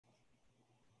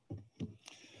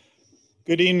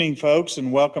Good evening, folks, and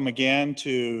welcome again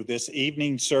to this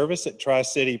evening service at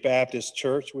Tri-City Baptist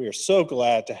Church. We are so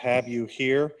glad to have you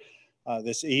here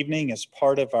this evening as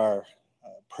part of our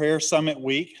Prayer Summit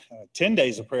Week, 10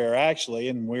 days of prayer actually,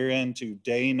 and we're into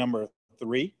day number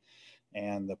 3,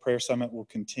 and the Prayer Summit will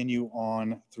continue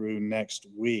on through next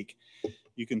week.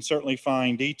 You can certainly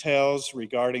find details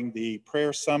regarding the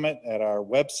Prayer Summit at our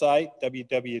website,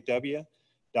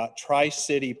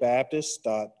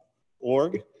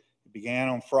 www.tricitybaptist.org. Began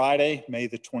on Friday, May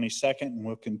the 22nd, and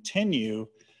will continue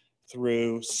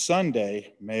through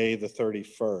Sunday, May the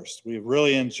 31st. We've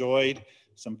really enjoyed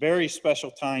some very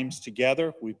special times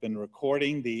together. We've been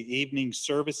recording the evening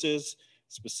services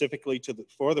specifically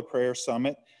for the Prayer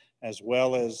Summit, as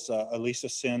well as Elisa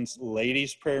Sin's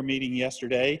ladies' prayer meeting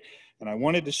yesterday. And I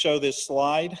wanted to show this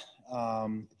slide,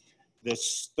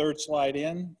 this third slide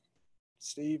in.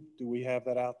 Steve, do we have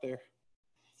that out there?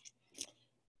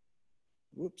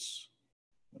 Whoops,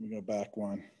 let me go back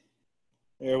one.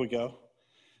 There we go.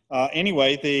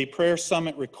 Anyway, the Prayer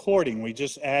Summit recording, we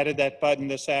just added that button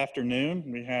this afternoon.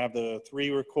 We have the 3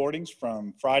 recordings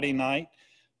from Friday night,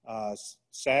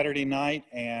 Saturday night,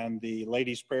 and the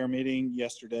ladies' prayer meeting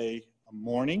yesterday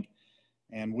morning.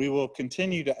 And we will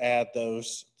continue to add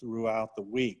those throughout the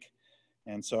week.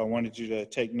 And so I wanted you to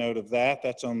take note of that.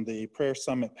 That's on the Prayer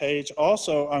Summit page.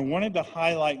 Also, I wanted to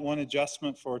highlight one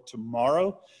adjustment for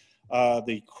tomorrow.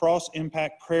 The Cross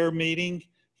Impact Prayer Meeting,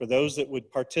 for those that would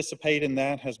participate in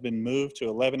that, has been moved to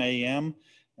 11 a.m.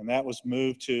 And that was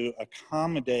moved to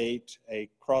accommodate a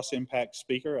Cross Impact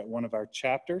speaker at one of our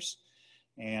chapters.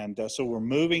 And so we're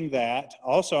moving that.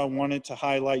 Also, I wanted to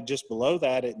highlight just below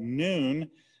that at noon,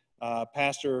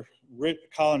 Pastor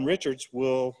Colin Richards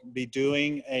will be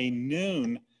doing a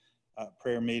noon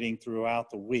prayer meeting throughout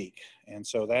the week. And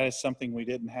so that is something we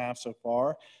didn't have so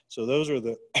far. So those are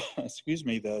the,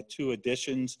 the 2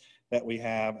 additions that we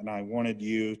have, and I wanted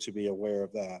you to be aware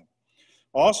of that.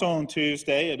 Also on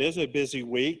Tuesday, it is a busy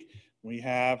week. We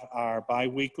have our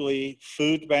bi-weekly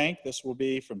food bank. This will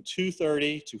be from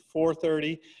 2:30 to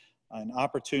 4:30, an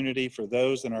opportunity for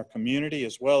those in our community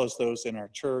as well as those in our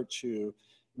church who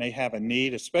may have a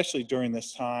need, especially during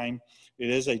this time. It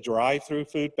is a drive-through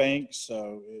food bank,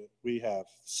 so we have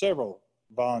several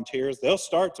volunteers. They'll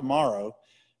start tomorrow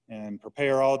and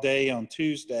prepare all day on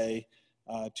Tuesday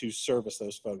to service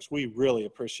those folks. We really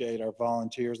appreciate our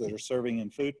volunteers that are serving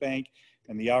in food bank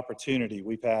and the opportunity.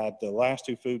 We've had the last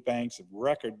 2 food banks of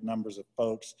record numbers of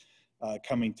folks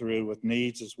coming through with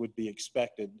needs as would be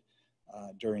expected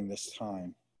during this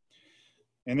time.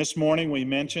 And this morning we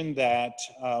mentioned that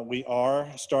we are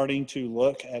starting to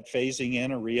look at phasing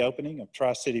in a reopening of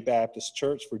Tri-City Baptist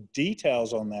Church. For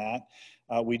details on that,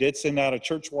 we did send out a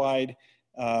church-wide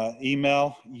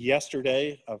email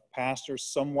yesterday of pastors'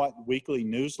 somewhat weekly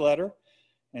newsletter.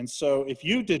 And so if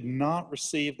you did not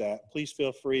receive that, please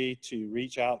feel free to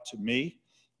reach out to me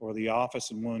or the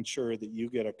office, and we'll ensure that you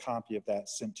get a copy of that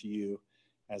sent to you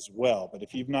as well. But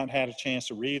if you've not had a chance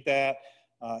to read that,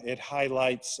 it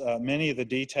highlights many of the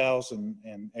details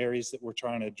and areas that we're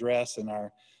trying to address in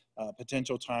our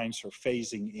potential times for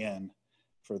phasing in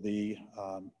for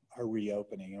our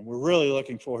reopening. And we're really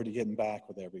looking forward to getting back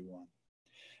with everyone.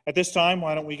 At this time,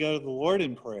 why don't we go to the Lord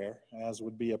in prayer, as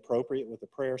would be appropriate with the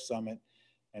Prayer Summit,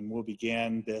 and we'll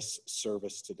begin this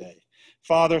service today.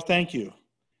 Father, thank you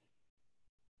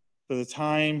for the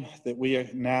time that we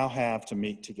now have to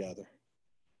meet together.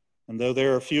 And though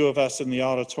there are a few of us in the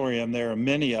auditorium, there are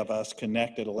many of us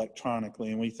connected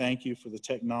electronically, and we thank you for the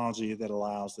technology that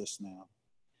allows this now.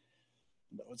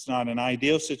 Though it's not an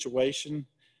ideal situation,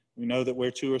 we know that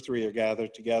where 2 or 3 are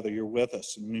gathered together, you're with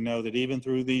us. And we know that even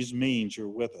through these means, you're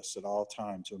with us at all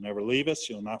times. You'll never leave us,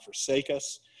 you'll not forsake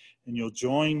us, and you'll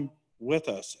join with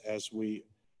us as we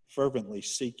fervently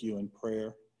seek you in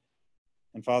prayer.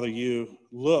 And Father, you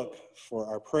look for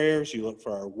our prayers, you look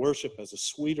for our worship as a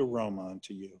sweet aroma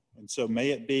unto you. And so may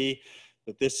it be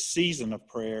that this season of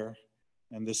prayer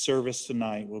and this service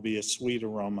tonight will be a sweet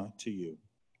aroma to you.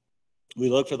 We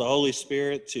look for the Holy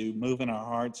Spirit to move in our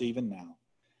hearts even now,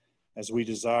 as we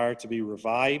desire to be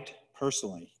revived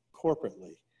personally,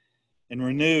 corporately, and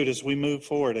renewed as we move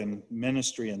forward in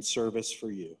ministry and service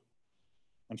for you.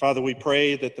 And Father, we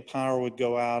pray that the power would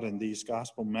go out in these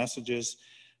gospel messages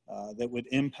that would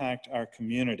impact our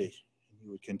community. You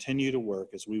would continue to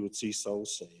work as we would see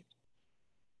souls saved.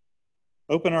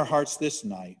 Open our hearts this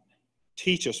night.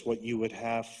 Teach us what you would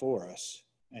have for us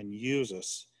and use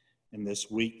us in this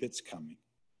week that's coming.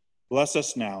 Bless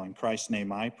us now. In Christ's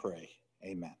name I pray.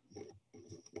 Amen.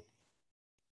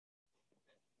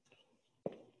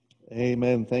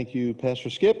 Amen. Thank you, Pastor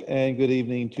Skip, and good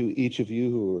evening to each of you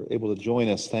who are able to join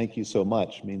us. Thank you so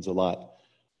much. It means a lot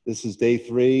This is day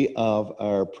 3 of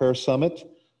our prayer summit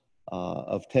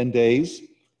of 10 days.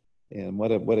 And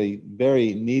what a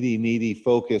very needy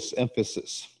focus,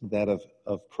 emphasis, that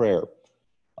of prayer.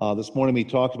 This morning we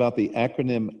talked about the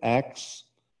acronym ACTS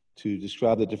to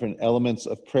describe the different elements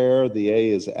of prayer. The A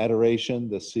is adoration,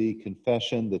 the C,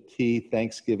 confession, the T,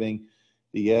 thanksgiving,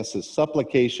 the S is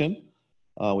supplication.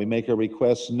 We make our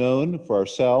requests known for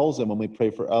ourselves, and when we pray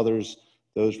for others,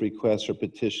 those requests or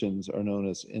petitions are known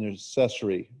as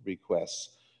intercessory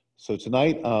requests. So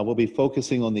tonight we'll be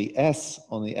focusing on the S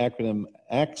on the acronym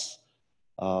ACTS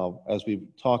as we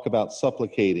talk about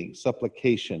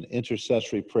supplication,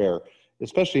 intercessory prayer,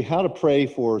 especially how to pray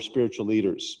for spiritual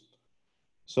leaders.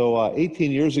 So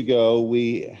 18 years ago,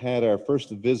 we had our first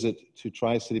visit to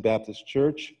Tri-City Baptist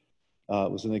Church.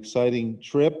 It was an exciting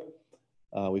trip.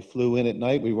 We flew in at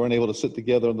night. We weren't able to sit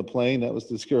together on the plane. That was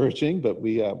discouraging, but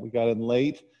we got in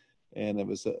late, and it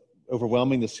was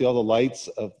overwhelming to see all the lights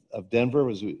of Denver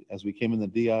as we came in the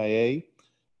DIA.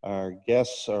 Our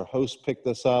host picked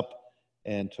us up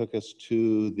and took us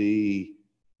to the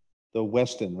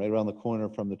Westin, right around the corner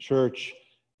from the church.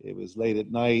 It was late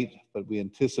at night, but we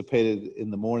anticipated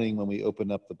in the morning when we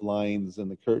opened up the blinds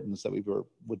and the curtains that we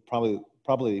would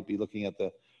probably be looking at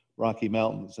the Rocky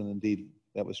Mountains, and indeed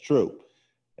that was true.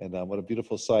 And what a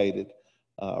beautiful sight. It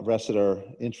arrested our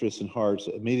interests and hearts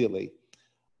immediately.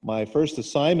 My first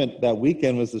assignment that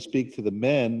weekend was to speak to the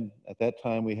men. At that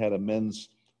time, we had a men's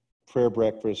prayer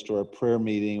breakfast or a prayer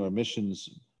meeting or missions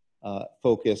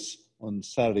focus on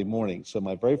Saturday morning. So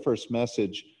my very first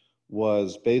message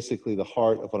was basically the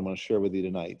heart of what I'm going to share with you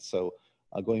tonight. So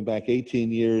going back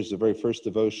 18 years, the very first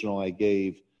devotional I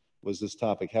gave was this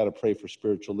topic, how to pray for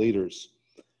spiritual leaders.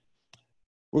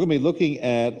 We're going to be looking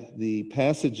at the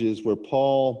passages where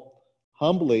Paul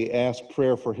humbly asked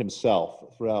prayer for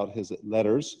himself throughout his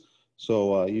letters.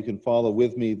 So you can follow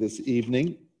with me this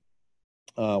evening.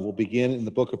 We'll begin in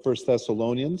the book of 1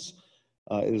 Thessalonians.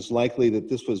 It is likely that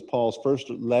this was Paul's first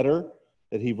letter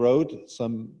that he wrote.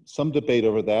 Some debate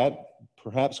over that,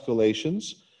 perhaps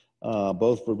Galatians.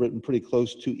 Both were written pretty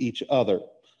close to each other.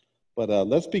 But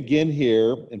let's begin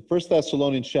here in 1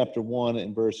 Thessalonians chapter 1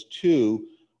 and verse 2.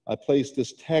 I placed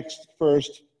this text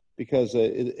first because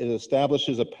it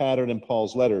establishes a pattern in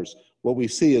Paul's letters. What we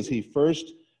see is he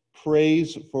first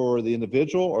prays for the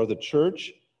individual or the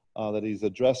church that he's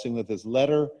addressing with his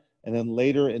letter, and then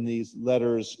later in these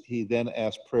letters, he then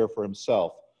asks prayer for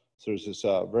himself. So there's this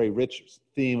very rich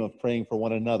theme of praying for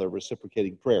one another,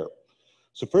 reciprocating prayer.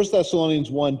 So 1 Thessalonians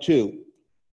 1:2,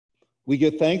 we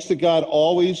give thanks to God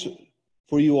always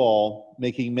for you all,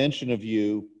 making mention of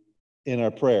you in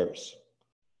our prayers.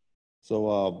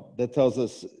 So that tells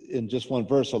us in just one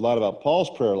verse a lot about Paul's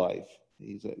prayer life.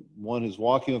 He's one who's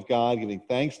walking with God, giving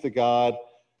thanks to God.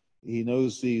 He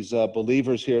knows these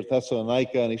believers here at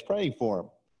Thessalonica, and he's praying for them.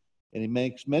 And he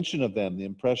makes mention of them. The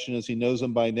impression is he knows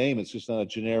them by name. It's just not a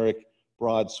generic,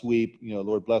 broad sweep,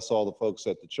 Lord bless all the folks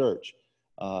at the church.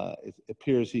 It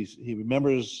appears he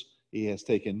remembers, he has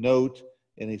taken note,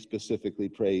 and he specifically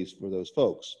prays for those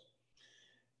folks.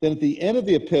 Then at the end of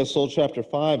the epistle, chapter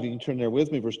 5, you can turn there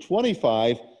with me, verse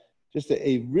 25, just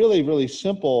a really, really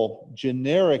simple,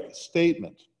 generic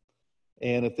statement.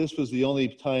 And if this was the only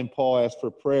time Paul asked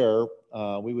for prayer,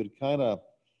 we would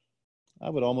I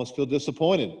would almost feel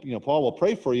disappointed. Paul will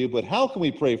pray for you, but how can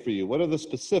we pray for you? What are the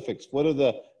specifics? What are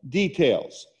the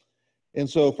details? And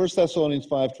so 1 Thessalonians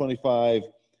 5:25,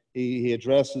 he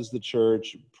addresses the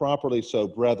church properly so,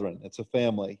 brethren. It's a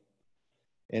family.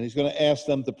 And he's going to ask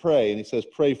them to pray. And he says,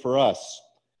 pray for us.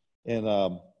 And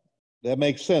that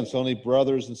makes sense. Only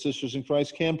brothers and sisters in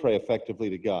Christ can pray effectively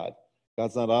to God.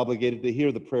 God's not obligated to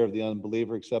hear the prayer of the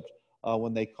unbeliever except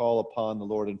when they call upon the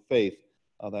Lord in faith.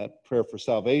 That prayer for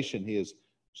salvation, he has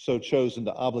so chosen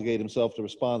to obligate himself to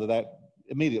respond to that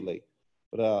immediately.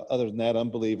 But other than that,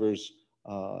 unbelievers,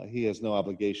 he has no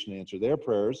obligation to answer their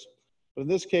prayers. But in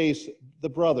this case, the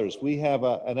brothers, we have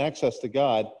an access to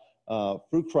God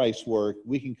through Christ's work.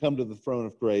 We can come to the throne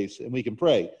of grace and we can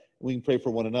pray. We can pray for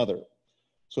one another.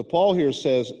 So Paul here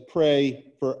says,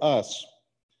 pray for us.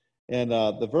 And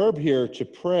the verb here, to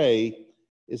pray,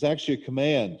 is actually a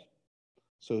command.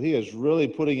 So he is really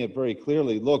putting it very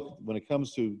clearly. Look, when it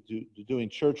comes to doing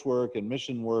church work and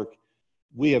mission work,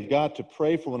 we have got to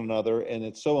pray for one another, and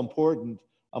it's so important.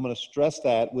 I'm going to stress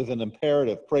that with an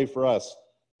imperative, pray for us.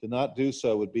 To not do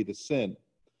so would be to sin.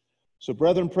 So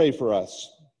brethren, pray for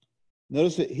us.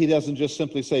 Notice that he doesn't just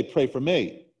simply say, pray for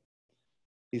me.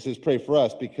 He says, pray for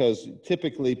us, because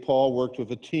typically Paul worked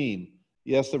with a team.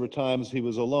 Yes, there were times he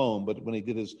was alone, but when he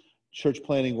did his church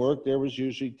planting work, there was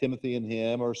usually Timothy and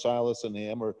him, or Silas and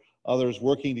him, or others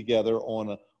working together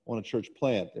on a church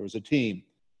plant. There was a team.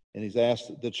 And he's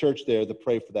asked the church there to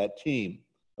pray for that team,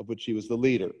 of which he was the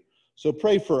leader. So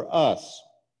pray for us.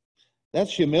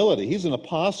 That's humility. He's an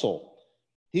apostle.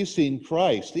 He's seen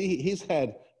Christ. He's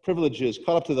had privileges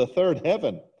caught up to the third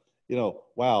heaven.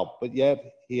 Wow. But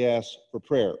yet he asks for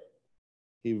prayer.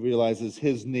 He realizes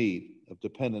his need of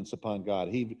dependence upon God.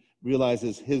 He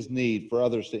realizes his need for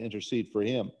others to intercede for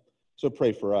him. So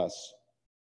pray for us.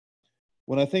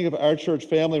 When I think of our church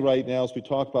family right now, as we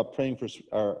talk about praying for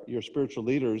your spiritual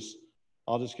leaders,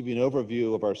 I'll just give you an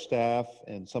overview of our staff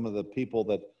and some of the people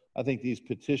that I think these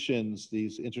petitions,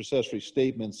 these intercessory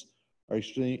statements are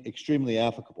extremely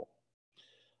applicable.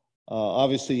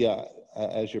 Obviously,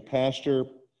 as your pastor,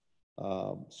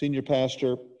 senior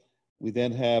pastor, we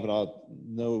then have, and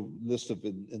no list of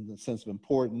in the sense of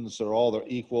importance, they're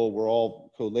equal, we're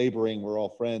all co-laboring, we're all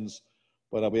friends,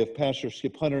 but we have Pastor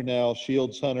Skip Hunter now,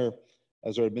 Shields Hunter,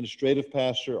 as our administrative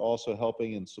pastor, also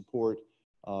helping and support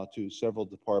to several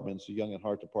departments, the Young at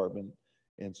Heart department,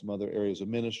 and some other areas of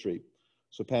ministry.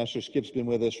 So Pastor Skip's been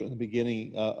with us from the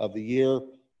beginning of the year,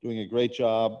 doing a great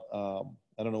job.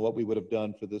 I don't know what we would have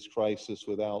done for this crisis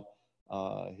without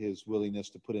his willingness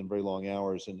to put in very long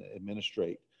hours and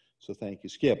administrate. So thank you,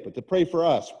 Skip. But to pray for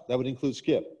us, that would include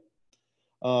Skip.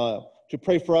 To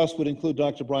pray for us would include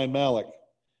Dr. Brian Malik.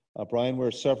 Brian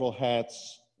wears several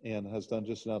hats and has done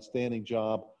just an outstanding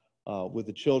job with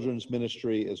the children's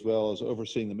ministry as well as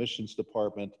overseeing the missions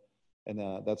department. And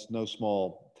that's no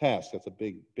small task. That's a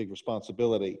big, big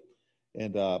responsibility.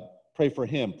 And pray for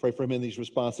him. Pray for him in these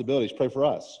responsibilities. Pray for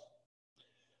us.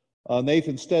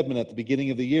 Nathan Stedman, at the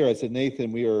beginning of the year, I said,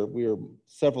 Nathan, we are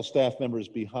several staff members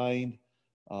behind.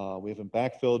 We haven't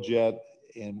backfilled yet,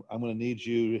 and I'm going to need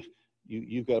you.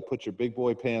 You've got to put your big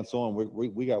boy pants on.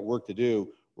 We got work to do.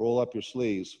 Roll up your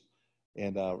sleeves.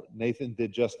 And Nathan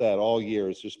did just that all year.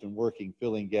 Has just been working,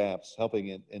 filling gaps, helping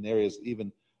in areas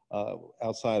even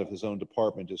outside of his own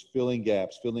department, just filling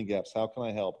gaps. How can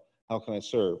I help? How can I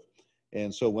serve?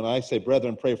 And so when I say,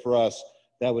 brethren, pray for us,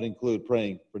 that would include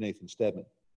praying for Nathan Stedman.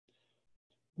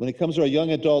 When it comes to our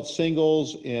young adult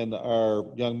singles and our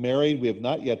young married, we have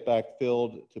not yet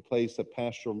backfilled to place a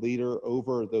pastoral leader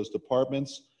over those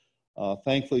departments.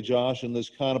 Thankfully, Josh and Liz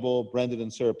Conable, Brendan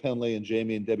and Sarah Penley, and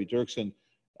Jamie and Debbie Dirksen,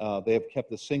 they have kept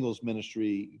the singles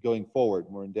ministry going forward.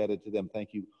 We're indebted to them.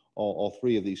 Thank you, all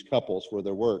three of these couples, for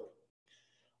their work.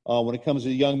 When it comes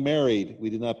to young married, we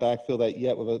did not backfill that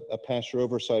yet with a pastor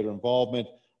oversight or involvement.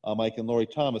 Mike and Lori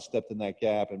Thomas stepped in that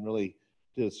gap and really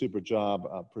did a super job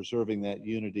preserving that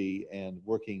unity and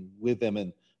working with them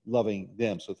and loving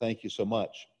them. So thank you so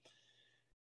much.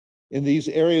 In these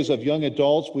areas of young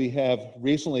adults, we have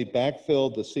recently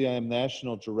backfilled the CIM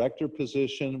National Director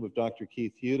position with Dr.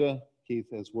 Keith Yuta. Keith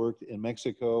has worked in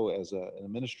Mexico as an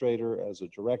administrator, as a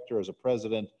director, as a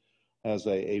president, has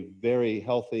a very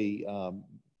healthy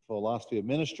philosophy of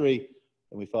ministry,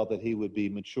 and we felt that he would be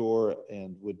mature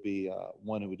and would be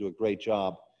one who would do a great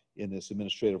job in this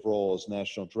administrative role as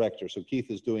national director. So Keith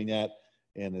is doing that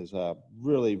and has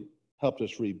really helped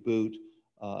us reboot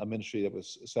a ministry that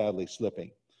was sadly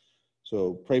slipping.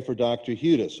 So pray for Dr.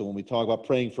 Huda. So when we talk about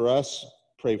praying for us,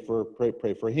 pray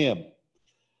for him.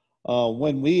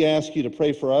 When we ask you to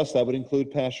pray for us, that would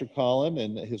include Pastor Colin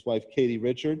and his wife Katie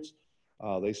Richards.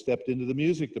 They stepped into the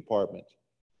music department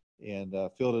and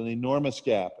filled an enormous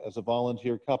gap as a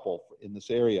volunteer couple in this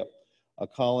area.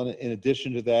 Colin, in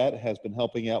addition to that, has been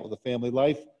helping out with the family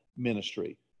life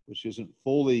ministry, which isn't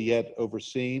fully yet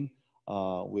overseen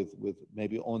with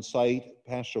maybe on-site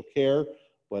pastoral care,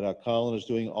 but Colin is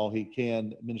doing all he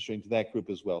can ministering to that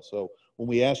group as well. So when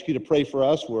we ask you to pray for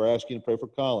us, we're asking you to pray for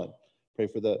Colin, pray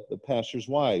for the pastors'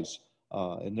 wives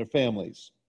and their families.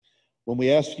 When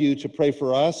we ask you to pray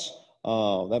for us,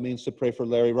 that means to pray for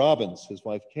Larry Robbins, his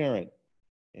wife Karen,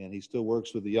 and he still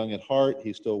works with the Young at Heart.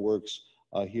 He still works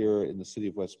here in the city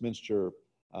of Westminster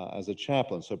as a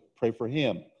chaplain. So pray for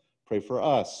him, pray for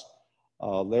us.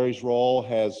 Larry's role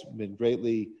has been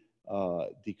greatly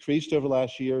decreased over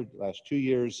last 2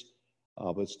 years,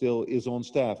 but still is on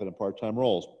staff in a part-time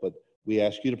role. But we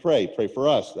ask you to pray for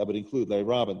us. That would include Larry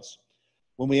Robbins.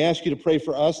 When we ask you to pray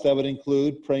for us, that would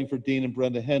include praying for Dean and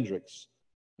Brenda Hendricks.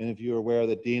 Many of you are aware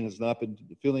that Dean has not been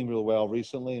feeling real well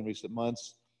recently, in recent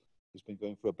months. He's been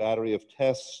going through a battery of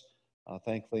tests.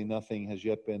 Thankfully, nothing has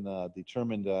yet been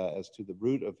determined as to the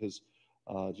root of his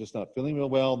just not feeling real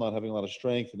well, not having a lot of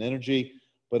strength and energy.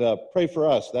 But pray for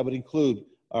us. That would include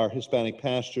our Hispanic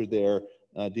pastor there,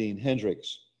 Dean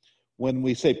Hendricks. When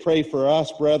we say pray for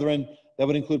us, brethren, that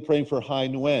would include praying for Hai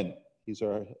Nguyen. He's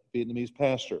our Vietnamese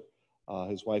pastor.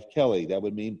 His wife, Kelly. That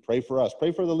would mean pray for us.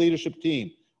 Pray for the leadership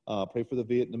team. Pray for the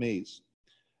Vietnamese.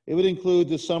 It would include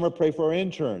this summer, pray for our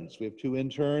interns. We have 2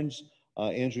 interns.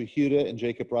 Andrew Huda and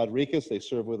Jacob Rodriguez. They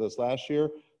served with us last year.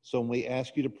 So when we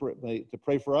ask you to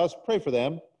pray for us, pray for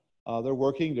them. They're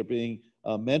working, they're being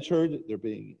mentored,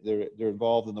 they're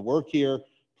involved in the work here.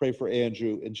 Pray for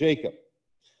Andrew and Jacob.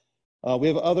 We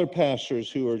have other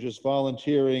pastors who are just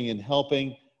volunteering and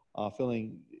helping,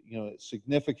 filling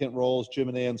significant roles. Jim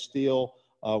and Ann Steele.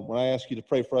 When I ask you to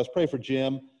pray for us, pray for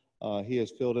Jim. He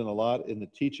has filled in a lot in the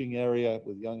teaching area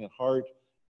with Young at Heart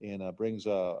and brings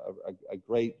a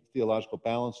great theological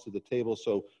balance to the table.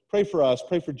 So pray for us,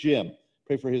 pray for Jim,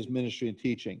 pray for his ministry and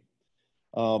teaching.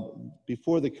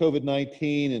 Before the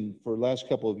COVID-19 and for the last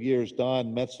couple of years,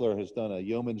 Don Metzler has done a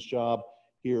yeoman's job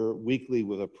here weekly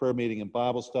with a prayer meeting and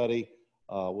Bible study.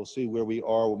 We'll see where we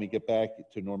are when we get back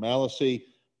to normalcy.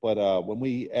 But when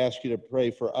we ask you to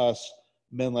pray for us,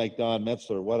 men like Don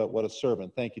Metzler, what a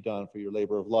servant. Thank you, Don, for your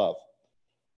labor of love,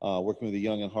 working with the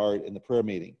Young at Heart in the prayer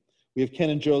meeting. We have Ken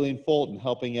and Jolene Fulton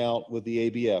helping out with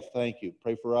the ABF. Thank you.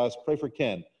 Pray for us. Pray for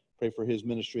Ken. Pray for his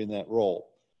ministry in that role.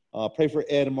 Pray for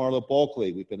Ed and Marlo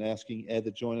Bulkley. We've been asking Ed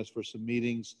to join us for some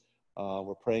meetings.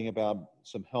 We're praying about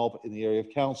some help in the area of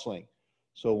counseling.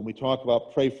 So when we talk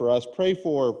about pray for us, pray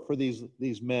for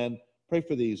these men, pray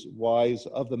for these wives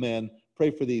of the men,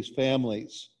 pray for these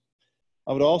families.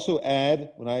 I would also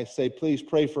add, when I say please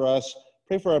pray for us,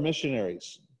 pray for our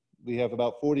missionaries. We have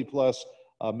about 40 plus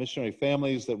missionary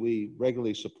families that we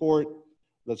regularly support.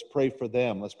 Let's pray for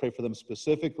them. Let's pray for them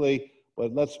specifically,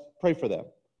 but let's pray for them.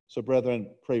 So brethren,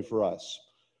 pray for us.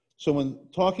 So when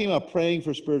talking about praying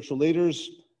for spiritual leaders,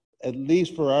 at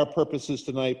least for our purposes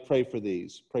tonight, pray for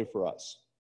these, pray for us.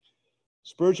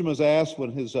 Spurgeon was asked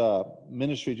when his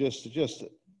ministry just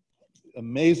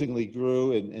amazingly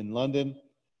grew in London,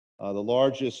 the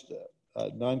largest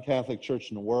non-Catholic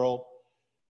church in the world.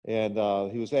 And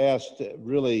he was asked,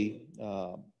 really,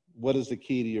 what is the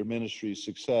key to your ministry's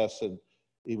success? And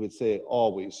he would say,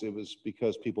 always, it was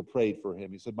because people prayed for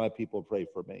him. He said, my people pray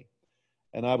for me.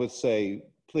 And I would say,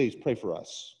 please pray for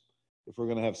us. If we're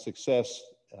going to have success,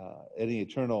 any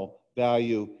eternal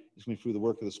value, it's going to be through the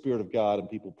work of the Spirit of God and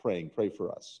people praying. Pray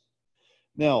for us.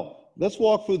 Now, let's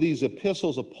walk through these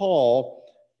epistles of Paul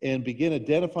and begin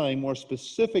identifying more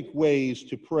specific ways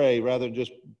to pray rather than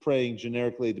just praying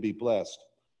generically to be blessed.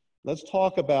 Let's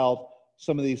talk about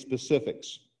some of these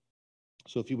specifics.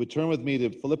 So if you would turn with me to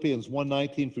Philippians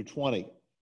 1:19 through 20.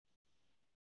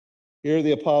 Here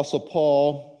the Apostle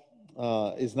Paul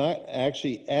is not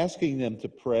actually asking them to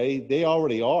pray. They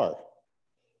already are.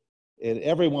 And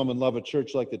everyone would love a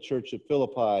church like the church at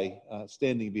Philippi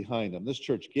standing behind them. This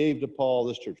church gave to Paul.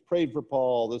 This church prayed for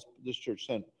Paul. This church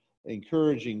sent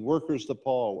encouraging workers to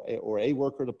Paul or a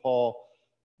worker to Paul.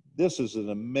 This is an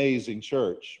amazing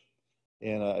church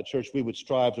and a church we would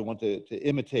strive to want to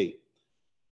imitate.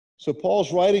 So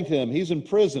Paul's writing to them. He's in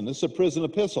prison. This is a prison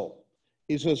epistle.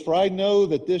 He says, for I know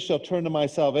that this shall turn to my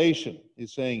salvation.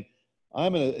 He's saying,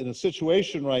 I'm in a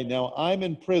situation right now. I'm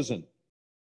in prison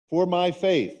for my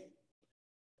faith.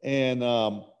 And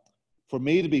for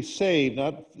me to be saved,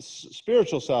 not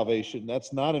spiritual salvation,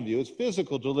 that's not in view. It's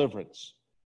physical deliverance.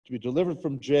 To be delivered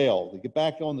from jail, to get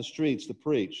back on the streets to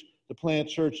preach, to plant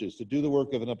churches, to do the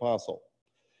work of an apostle.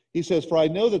 He says, for I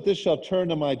know that this shall turn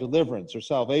to my deliverance or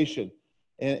salvation.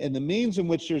 And the means in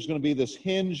which there's going to be this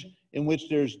hinge in which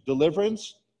there's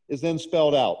deliverance is then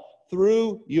spelled out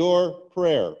through your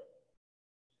prayer.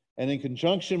 And in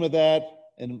conjunction with that,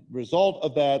 and result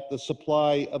of that, the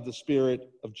supply of the Spirit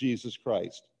of Jesus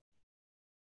Christ.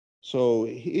 So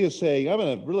he is saying, I'm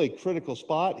in a really critical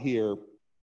spot here,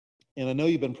 and I know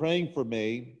you've been praying for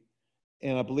me,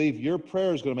 and I believe your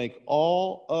prayer is going to make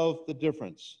all of the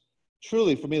difference.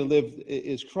 Truly, for me to live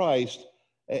is Christ,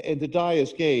 and to die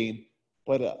is gain,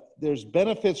 but there's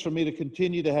benefits for me to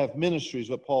continue to have ministries,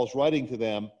 what Paul's writing to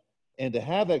them, and to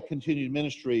have that continued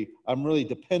ministry, I'm really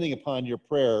depending upon your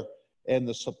prayer and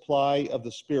the supply of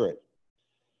the Spirit.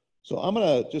 So I'm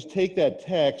going to just take that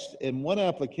text and one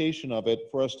application of it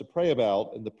for us to pray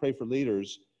about and to pray for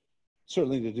leaders,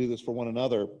 certainly to do this for one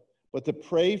another, but to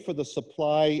pray for the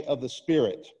supply of the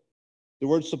Spirit. The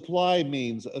word supply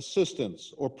means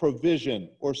assistance or provision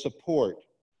or support.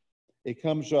 It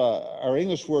comes, our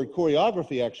English word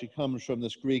choreography actually comes from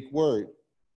this Greek word.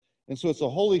 And so it's the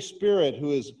Holy Spirit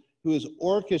who is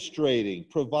orchestrating,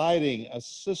 providing,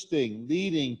 assisting,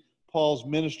 leading Paul's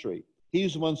ministry.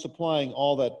 He's the one supplying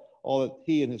all that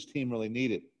he and his team really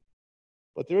needed.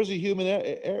 But there is a human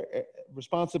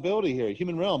responsibility here, a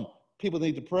human realm. People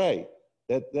need to pray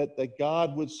that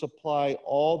God would supply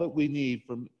all that we need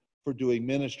for doing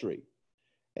ministry.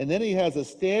 And then he has a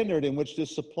standard in which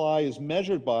this supply is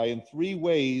measured by in three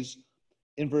ways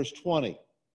in verse 20.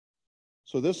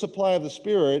 So this supply of the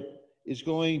Spirit is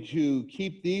going to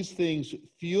keep these things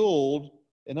fueled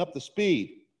and up to speed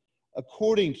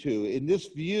according to, in this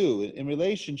view, in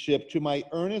relationship to my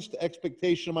earnest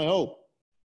expectation of my hope.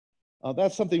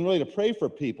 That's something really to pray for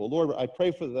people. Lord, I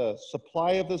pray for the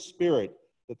supply of the Spirit,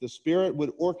 that the Spirit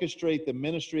would orchestrate the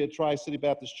ministry at Tri-City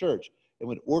Baptist Church and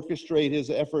would orchestrate his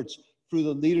efforts through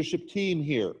the leadership team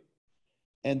here,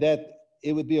 and that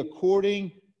it would be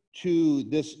according to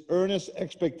this earnest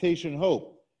expectation and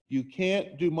hope. You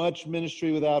can't do much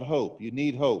ministry without hope. You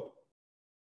need hope.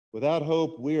 Without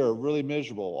hope, we are really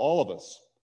miserable, all of us.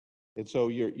 And so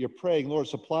you're praying, Lord,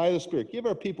 supply the Spirit. Give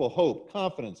our people hope,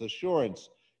 confidence, assurance.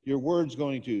 Your word's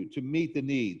going to meet the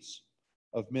needs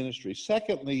of ministry.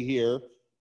 Secondly here,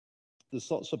 the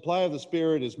supply of the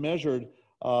Spirit is measured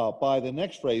by the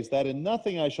next phrase, that in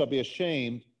nothing I shall be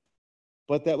ashamed,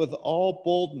 but that with all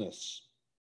boldness,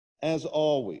 as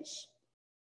always.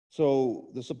 So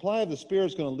the supply of the Spirit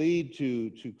is going to lead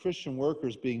to Christian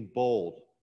workers being bold,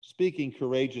 speaking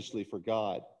courageously for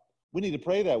God. We need to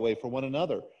pray that way for one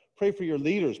another. Pray for your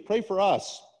leaders. Pray for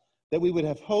us, that we would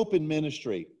have hope in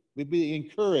ministry. We'd be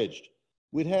encouraged.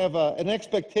 We'd have an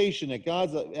expectation that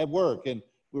God's at work, and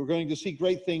we're going to see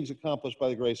great things accomplished by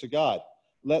the grace of God.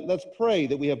 Let's pray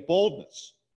that we have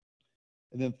boldness.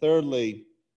 And then thirdly,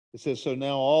 it says, so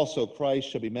now also Christ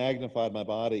shall be magnified in my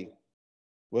body,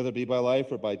 whether it be by life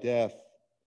or by death.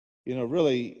 You know,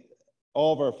 really,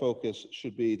 all of our focus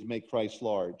should be to make Christ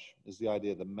large, is the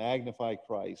idea, to magnify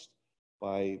Christ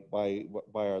by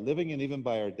our living and even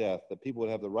by our death, that people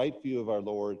would have the right view of our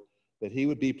Lord, that he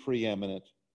would be preeminent.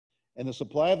 And the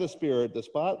supply of the Spirit,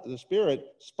 the Spirit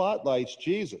spotlights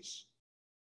Jesus.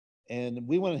 And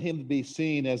we want him to be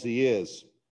seen as he is,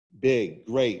 big,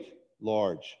 great,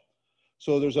 large.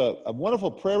 So there's a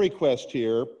wonderful prayer request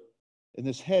here in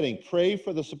this heading, pray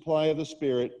for the supply of the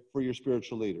Spirit for your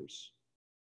spiritual leaders,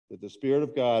 that the Spirit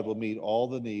of God will meet all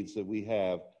the needs that we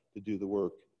have to do the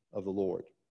work of the Lord.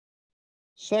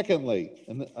 Secondly,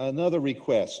 another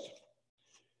request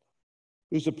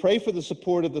is to pray for the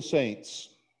support of the saints.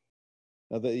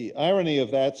 Now, the irony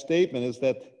of that statement is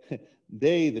that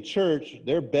the church,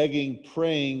 they're begging,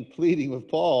 praying, pleading with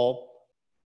Paul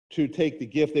to take the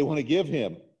gift they want to give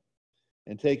him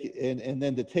and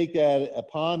then to take that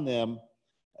upon them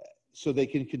so they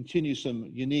can continue some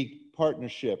unique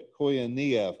partnership,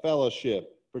 koinonia,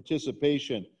 fellowship,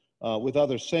 participation with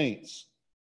other saints.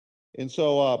 And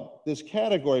so this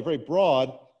category, very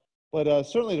broad, but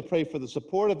certainly to pray for the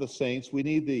support of the saints, we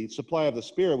need the supply of the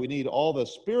Spirit. We need all the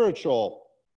spiritual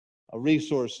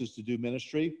resources to do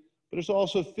ministry, but there's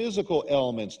also physical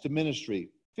elements to ministry,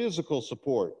 physical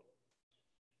support.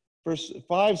 Verse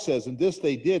 5 says, and this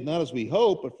they did, not as we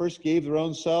hope, but first gave their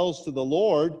own selves to the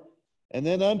Lord, and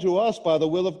then unto us by the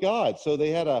will of God. So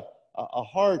they had a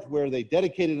heart where they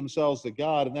dedicated themselves to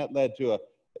God, and that led to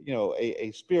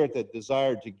a spirit that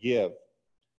desired to give.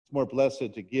 It's more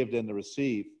blessed to give than to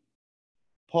receive.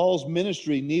 Paul's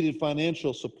ministry needed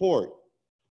financial support,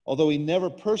 although he never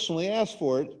personally asked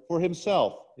for it for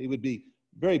himself. He would be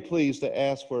very pleased to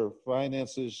ask for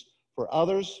finances for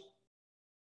others,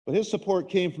 but his support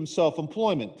came from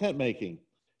self-employment, tent making.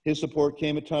 His support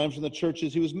came at times from the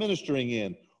churches he was ministering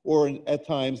in, or at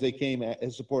times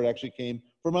his support actually came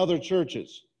from other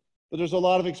churches. But there's a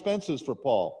lot of expenses for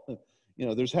Paul. You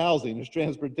know, there's housing, there's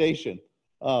transportation,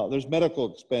 there's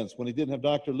medical expense when he didn't have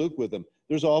Dr. Luke with him.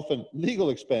 There's often legal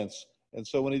expense. And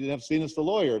so when he didn't have Zenas the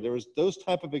lawyer, there was those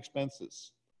type of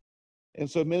expenses. And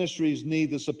so ministries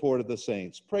need the support of the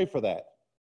saints. Pray for that.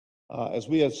 As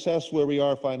we assess where we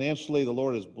are financially, the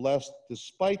Lord is blessed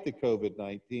despite the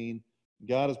COVID-19.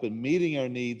 God has been meeting our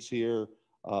needs here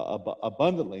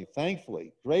abundantly,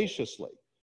 thankfully, graciously.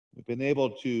 We've been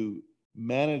able to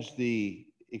manage the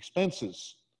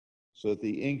expenses so that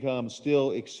the income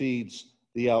still exceeds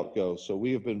the outgo. So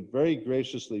we have been very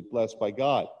graciously blessed by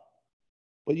God.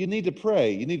 But you need to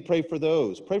pray. You need to pray for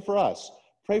those. Pray for us.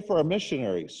 Pray for our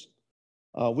missionaries.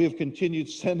 We have continued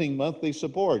sending monthly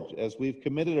support as we've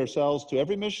committed ourselves to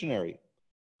every missionary.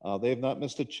 They have not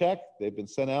missed a check. They've been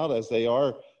sent out as they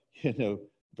are,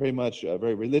 very much,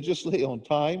 very religiously on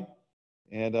time.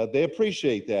 And they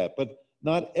appreciate that. But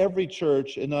not every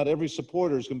church and not every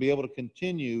supporter is going to be able to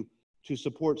continue to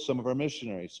support some of our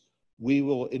missionaries. We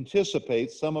will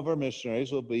anticipate some of our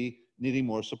missionaries will be needing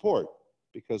more support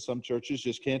because some churches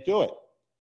just can't do it.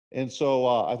 And so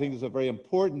I think it's a very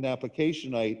important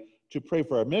application night to pray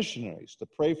for our missionaries, to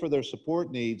pray for their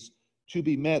support needs to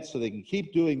be met so they can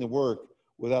keep doing the work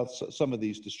without some of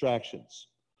these distractions.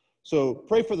 So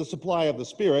pray for the supply of the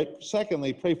Spirit.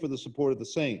 Secondly, pray for the support of the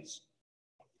saints.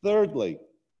 Thirdly,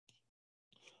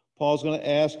 Paul's going to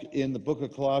ask in the book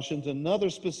of Colossians another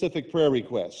specific prayer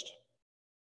request.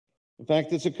 In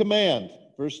fact, it's a command.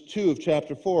 Verse 2 of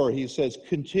chapter 4, he says,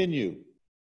 continue.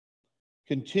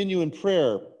 Continue in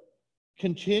prayer.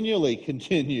 Continually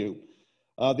continue.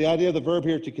 The idea of the verb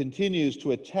here to continue is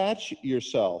to attach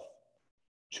yourself,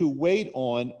 to wait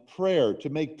on prayer, to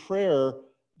make prayer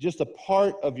just a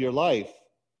part of your life,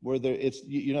 where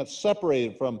you're not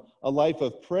separated from a life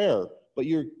of prayer, but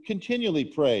you're continually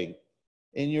praying,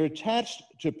 and you're attached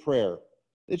to prayer.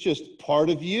 It's just part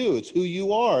of you. It's who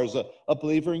you are as a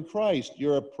believer in Christ.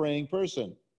 You're a praying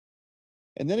person.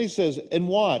 And then he says, and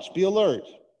watch, be alert.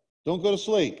 Don't go to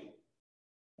sleep.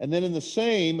 And then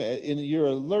in your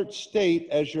alert state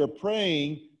as you're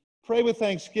praying, pray with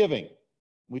thanksgiving.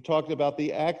 We talked about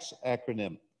the ACTS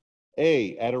acronym.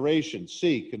 A, adoration.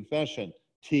 C, confession.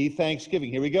 T, thanksgiving.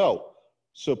 Here we go.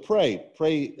 So pray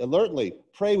alertly.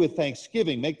 Pray with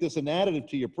thanksgiving. Make this an additive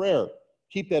to your prayer.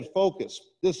 Keep that focus.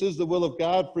 This is the will of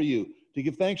God for you, to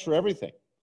give thanks for everything.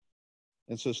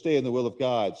 And so stay in the will of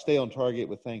God. Stay on target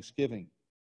with thanksgiving.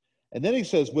 And then he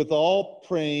says, with all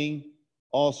praying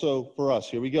also for us.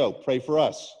 Here we go. Pray for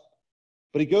us.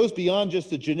 But he goes beyond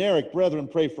just the generic, brethren,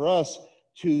 pray for us,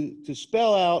 to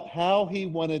spell out how he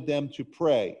wanted them to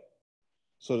pray.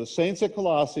 So the saints at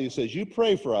Colossae says, you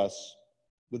pray for us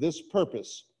with this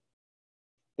purpose,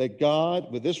 that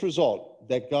God, with this result,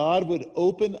 that God would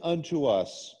open unto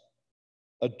us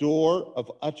a door of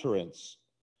utterance.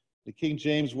 The King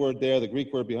James word there, the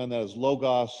Greek word behind that is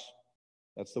logos.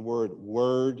 That's the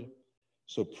word.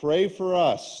 So pray for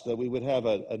us that we would have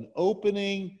an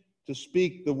opening to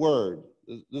speak the word,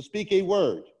 to speak a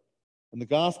word. And the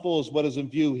gospel is what is in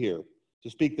view here, to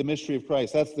speak the mystery of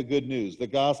Christ. That's the good news, the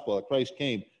gospel that Christ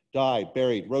came, died,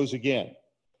 buried, rose again.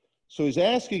 So he's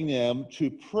asking them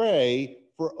to pray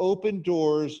for open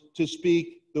doors to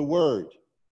speak the word.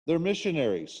 They're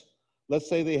missionaries. Let's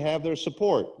say they have their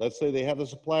support. Let's say they have the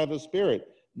supply of the Spirit.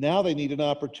 Now they need an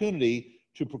opportunity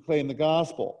to proclaim the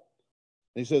gospel.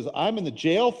 And he says, I'm in the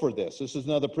jail for this. This is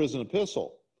another prison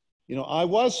epistle. You know, I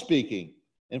was speaking,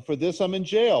 and for this I'm in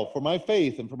jail, for my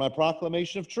faith and for my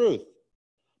proclamation of truth.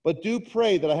 But do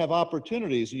pray that I have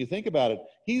opportunities. And you think about it,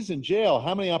 he's in jail.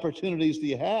 How many opportunities do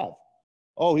you have?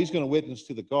 Oh, he's going to witness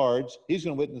to the guards. He's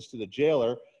going to witness to the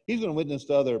jailer. He's going to witness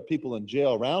to other people in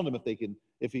jail around him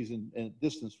if he's in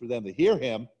distance for them to hear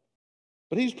him.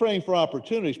 But he's praying for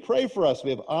opportunities. Pray for us. We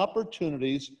have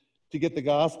opportunities to get the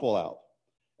gospel out.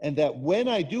 And that when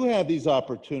I do have these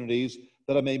opportunities,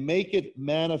 that I may make it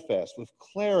manifest with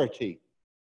clarity.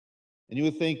 And you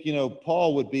would think, you know,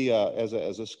 Paul would be, as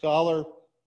a scholar,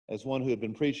 as one who had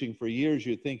been preaching for years,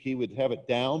 you'd think he would have it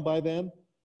down by then.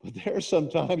 But there are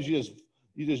sometimes you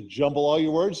just jumble all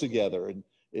your words together, and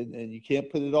you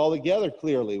can't put it all together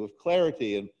clearly with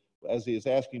clarity. And as he is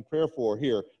asking prayer for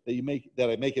here, that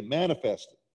I make it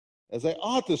manifest as I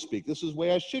ought to speak. This is the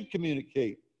way I should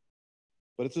communicate.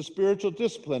 But it's a spiritual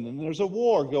discipline, and there's a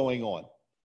war going on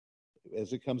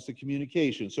as it comes to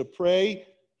communication. So pray,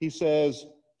 he says,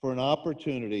 for an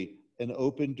opportunity, an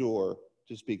open door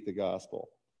to speak the gospel.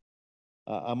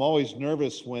 I'm always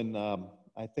nervous when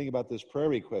I think about this prayer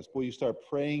request. Boy, you start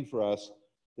praying for us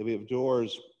that we have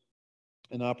doors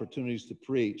and opportunities to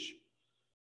preach.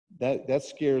 That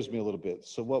scares me a little bit.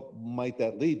 So what might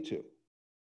that lead to?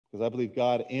 Because I believe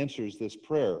God answers this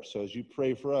prayer. So as you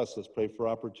pray for us, let's pray for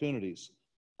opportunities.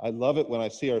 I love it when I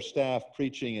see our staff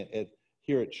preaching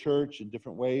here at church in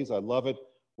different ways. I love it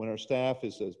when our staff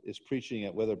is preaching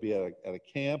whether it be at a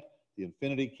camp, the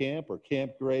Infinity Camp or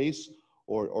Camp Grace,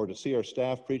 or to see our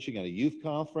staff preaching at a youth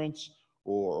conference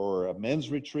or a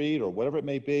men's retreat or whatever it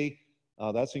may be.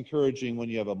 That's encouraging when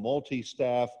you have a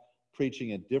multi-staff preaching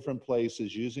in different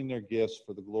places, using their gifts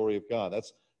for the glory of God.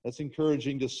 That's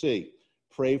encouraging to see.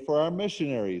 Pray for our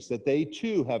missionaries that they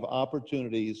too have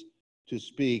opportunities to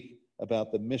speak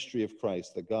about the mystery of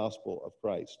Christ, the gospel of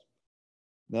Christ.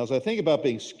 Now, as I think about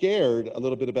being scared a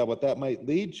little bit about what that might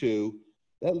lead to,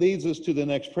 that leads us to the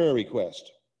next prayer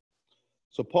request.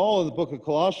 So Paul in the book of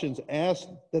Colossians asked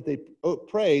that they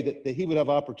pray that he would have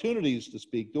opportunities to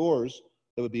speak, doors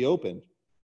that would be opened.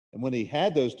 And when he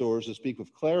had those doors, to speak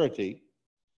with clarity.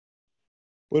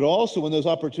 But also when those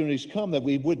opportunities come, that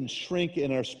we wouldn't shrink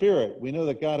in our spirit. We know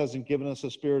that God hasn't given us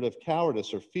a spirit of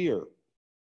cowardice or fear.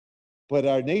 But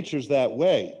our nature's that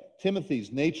way.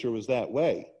 Timothy's nature was that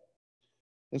way.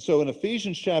 And so in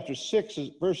Ephesians chapter 6,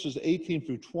 verses 18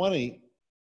 through 20,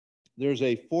 there's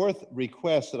a fourth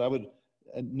request that I would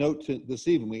note to this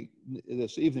evening.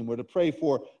 We're to pray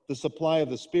for the supply of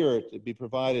the Spirit to be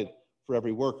provided for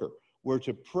every worker. We're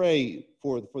to pray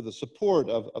for the support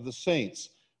of the saints.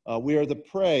 We are to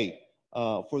pray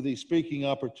for these speaking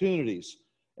opportunities.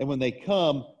 And when they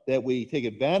come, that we take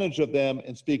advantage of them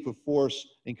and speak with force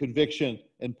and conviction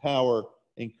and power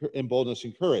and boldness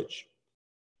and courage.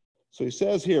 So he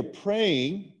says here,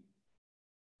 praying,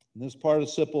 and this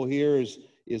participle here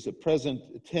is a present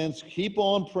tense. Keep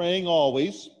on praying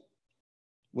always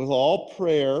with all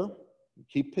prayer.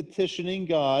 Keep petitioning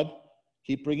God.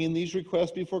 Keep bringing these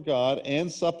requests before God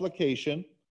and supplication.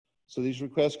 So these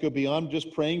requests go beyond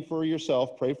just praying for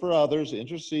yourself. Pray for others,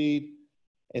 intercede,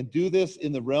 and do this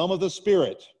in the realm of the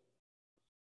Spirit.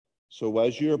 So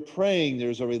as you're praying,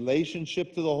 there's a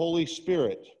relationship to the Holy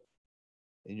Spirit.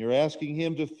 And you're asking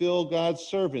him to fill God's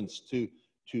servants to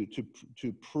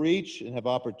preach and have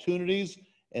opportunities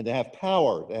and to have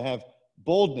power, to have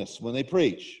boldness when they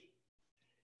preach.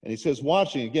 And he says,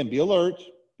 watching, again, be alert,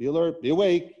 be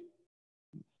awake.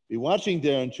 Be watching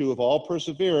thereunto of all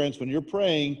perseverance. When you're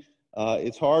praying,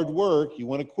 it's hard work. You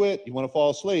want to quit. You want to fall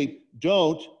asleep.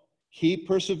 Don't. Keep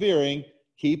persevering.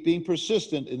 Keep being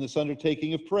persistent in this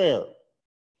undertaking of prayer.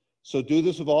 So do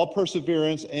this with all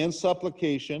perseverance and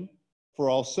supplication for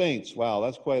all saints. Wow,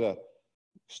 that's quite a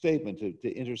statement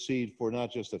to intercede for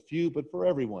not just a few, but for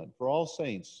everyone, for all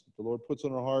saints. The Lord puts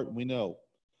on our heart, and we know.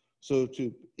 So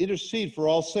to intercede for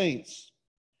all saints.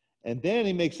 And then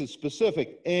he makes it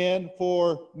specific. And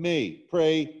for me.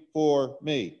 Pray for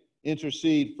me.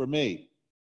 Intercede for me.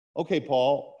 Okay,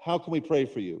 Paul, how can we pray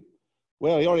for you?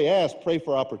 Well, he already asked, pray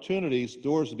for opportunities,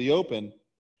 doors to be open.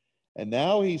 And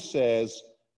now he says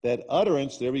that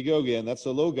utterance, there we go again, that's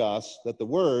the logos, that the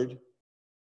word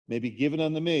may be given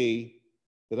unto me,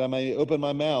 that I may open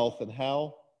my mouth, and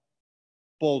how?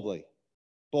 Boldly.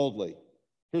 Boldly.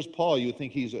 Here's Paul. You would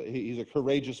think he's a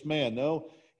courageous man.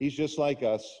 No, he's just like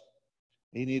us.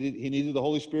 He needed the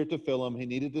Holy Spirit to fill him. He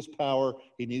needed this power.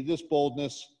 He needed this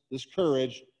boldness, this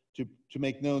courage to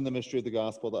make known the mystery of the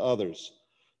gospel to others.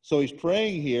 So he's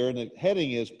praying here, and the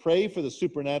heading is pray for the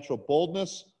supernatural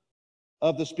boldness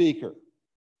of the speaker.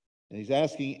 And he's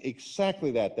asking exactly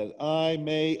that I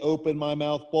may open my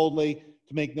mouth boldly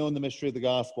to make known the mystery of the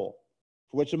gospel,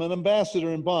 for which I'm an ambassador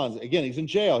in bonds. Again, he's in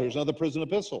jail. Here's another prison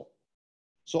epistle.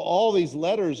 So all these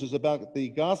letters is about the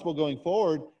gospel going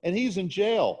forward, and he's in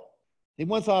jail. He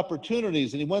wants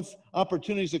opportunities, and he wants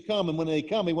opportunities to come, and when they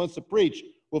come, he wants to preach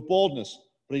with boldness,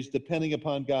 but he's depending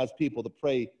upon God's people to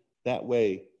pray that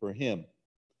way for him,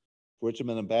 for which I'm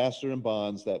an ambassador in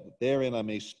bonds, that therein I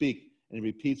may speak. And he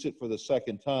repeats it for the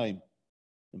second time.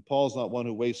 And Paul's not one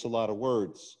who wastes a lot of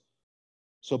words.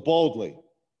 So boldly,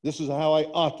 this is how I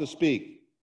ought to speak.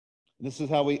 And this is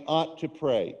how we ought to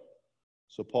pray.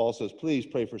 So Paul says, please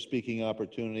pray for speaking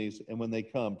opportunities, and when they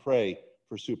come, pray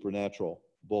for supernatural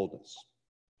boldness.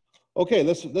 Okay,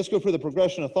 let's go for the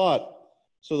progression of thought.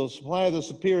 So the supply of the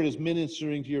Spirit is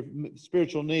ministering to your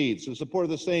spiritual needs. The support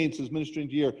of the saints is ministering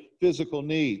to your physical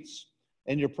needs.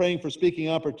 And you're praying for speaking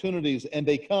opportunities, and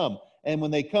they come. And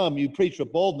when they come, you preach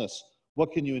with boldness.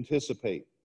 What can you anticipate?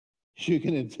 You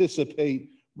can anticipate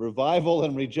revival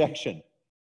and rejection.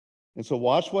 And so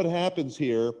watch what happens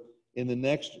here in the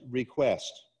next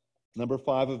request, number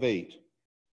 5 of 8.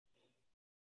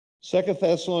 2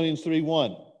 Thessalonians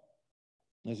 3:1.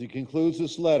 As he concludes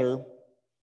this letter,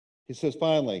 he says,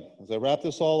 finally, as I wrap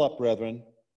this all up, brethren,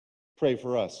 pray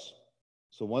for us.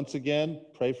 So once again,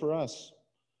 pray for us.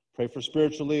 Pray for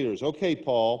spiritual leaders. Okay,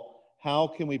 Paul, how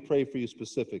can we pray for you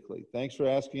specifically? Thanks for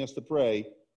asking us to pray.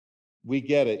 We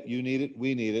get it. You need it.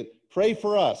 We need it. Pray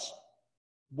for us.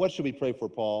 What should we pray for,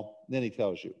 Paul? And then he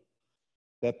tells you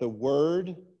that the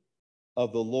word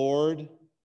of the Lord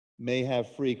may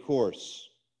have free course.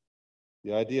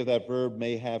 The idea of that verb,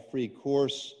 may have free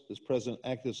course, this present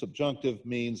active subjunctive,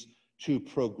 means to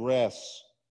progress,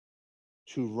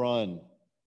 to run.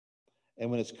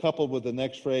 And when it's coupled with the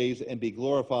next phrase, and be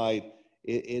glorified,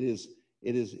 he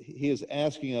is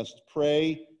asking us to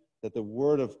pray that the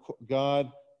word of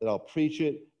God, that I'll preach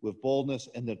it with boldness,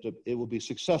 and that it will be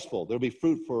successful. There'll be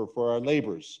fruit for our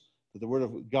labors, that the word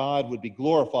of God would be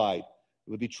glorified.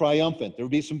 It would be triumphant. There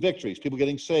would be some victories, people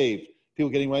getting saved, people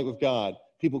getting right with God,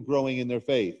 people growing in their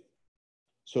faith.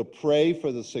 So pray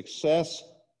for the success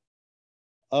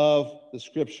of the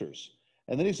scriptures.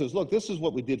 And then he says, look, this is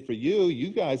what we did for you. You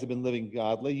guys have been living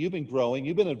godly. You've been growing.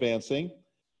 You've been advancing.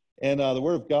 And the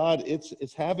word of God,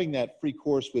 it's having that free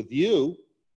course with you.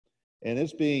 And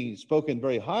it's being spoken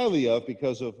very highly of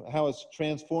because of how it's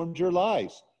transformed your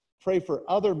lives. Pray for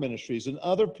other ministries and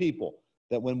other people,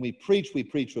 that when we preach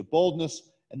with boldness,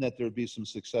 and that there would be some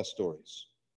success stories.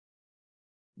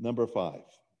 Number 5.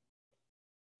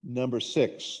 Number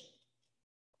 6.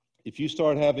 If you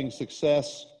start having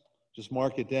success, just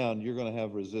mark it down, you're going to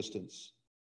have resistance.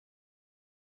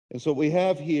 And so what we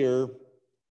have here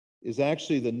is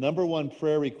actually the number one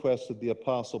prayer request of the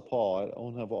Apostle Paul. I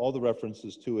don't have all the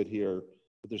references to it here,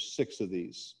 but there's 6 of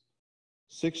these.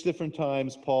 6 different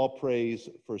times Paul prays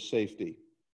for safety.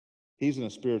 He's in a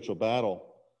spiritual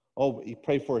battle. Oh, he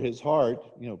pray for his heart,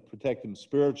 protect him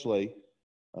spiritually.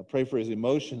 Pray for his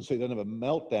emotions so he doesn't have a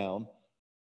meltdown.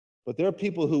 But there are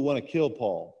people who want to kill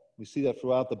Paul. We see that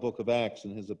throughout the book of Acts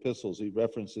and his epistles. He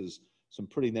references some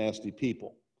pretty nasty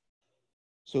people.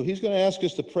 So he's going to ask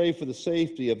us to pray for the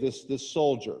safety of this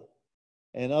soldier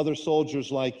and other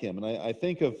soldiers like him. And I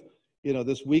think of,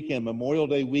 this weekend, Memorial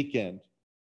Day weekend.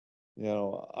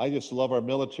 I just love our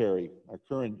military, our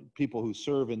current people who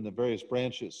serve in the various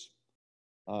branches.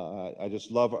 I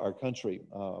just love our country.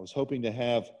 I was hoping to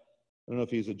have, I don't know if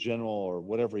he's a general or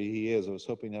whatever he is, I was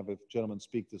hoping to have a gentleman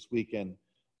speak this weekend.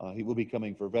 He will be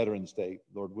coming for Veterans Day,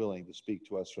 Lord willing, to speak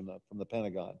to us from the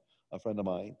Pentagon, a friend of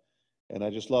mine. And I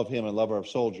just love him and love our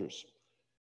soldiers.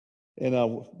 And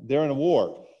they're in a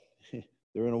war.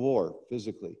 They're in a war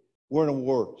physically. We're in a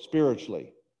war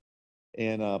spiritually.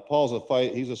 And Paul's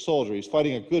he's a soldier. He's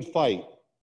fighting a good fight.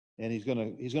 And he's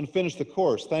gonna finish the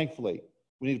course, thankfully.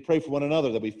 We need to pray for one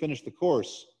another that we finish the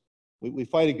course. We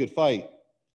fight a good fight.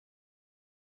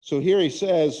 So here he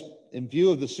says, in view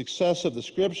of the success of the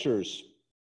scriptures,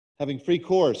 having free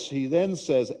course, he then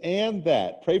says, and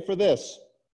that, pray for this,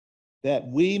 that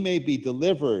we may be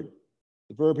delivered.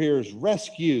 The verb here is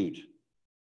rescued,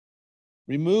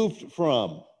 removed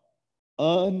from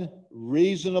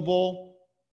unreasonable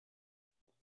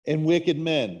and wicked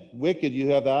men. Wicked, you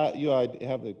have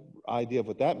the idea of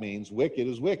what that means. Wicked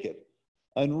is wicked.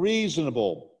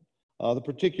 Unreasonable. The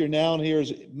particular noun here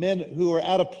is men who are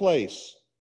out of place,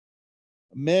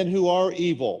 men who are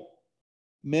evil,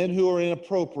 men who are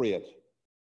inappropriate,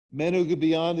 men who go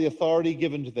beyond the authority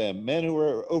given to them, men who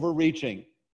are overreaching,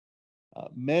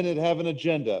 men that have an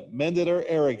agenda, men that are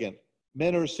arrogant,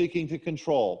 men who are seeking to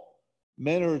control,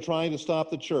 men who are trying to stop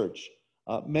the church,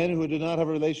 men who do not have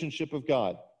a relationship with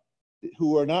God,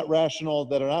 who are not rational,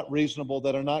 that are not reasonable,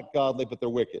 that are not godly, but they're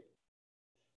wicked.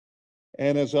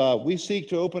 And as we seek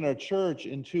to open our church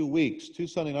in 2 weeks, 2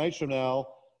 Sunday nights from now,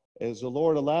 as the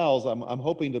Lord allows, I'm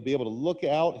hoping to be able to look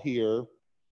out here,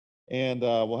 and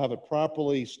we'll have it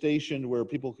properly stationed where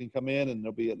people can come in, and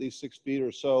there'll be at least 6 feet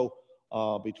or so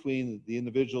between the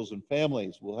individuals and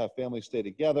families. We'll have families stay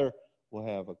together. We'll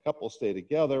have a couple stay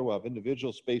together. We'll have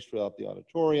individual space throughout the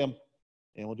auditorium,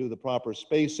 and we'll do the proper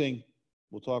spacing.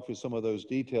 We'll talk through some of those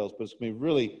details, but it's going to be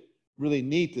really, really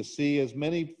neat to see as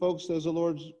many folks as the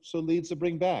Lord so leads to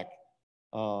bring back.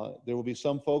 There will be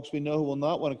some folks we know who will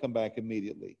not want to come back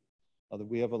immediately.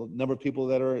 We have a number of people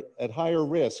that are at higher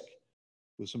risk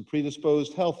with some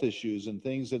predisposed health issues and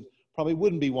things that probably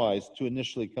wouldn't be wise to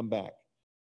initially come back.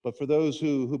 But for those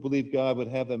who believe God would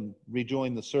have them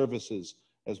rejoin the services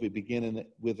as we begin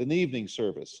with an evening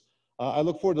service. I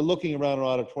look forward to looking around our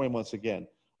auditorium once again.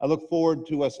 I look forward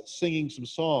to us singing some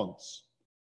songs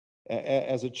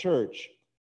as a church.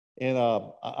 And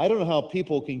I don't know how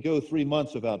people can go 3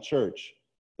 months without church,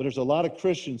 but there's a lot of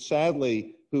Christians,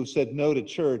 sadly, who've said no to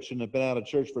church and have been out of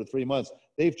church for 3 months.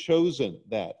 They've chosen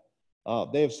that.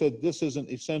 They have said this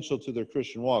isn't essential to their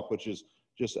Christian walk, which is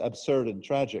just absurd and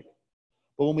tragic.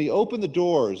 But when we open the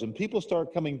doors and people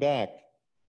start coming back,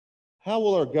 how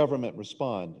will our government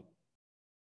respond?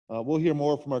 We'll hear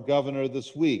more from our governor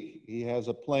this week. He has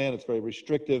a plan. It's very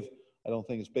restrictive. I don't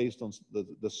think it's based on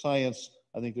the science.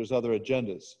 I think there's other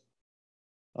agendas.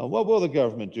 What will the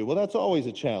government do? Well, that's always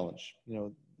a challenge.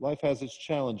 Life has its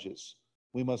challenges.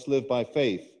 We must live by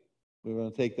faith. We're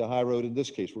going to take the high road in this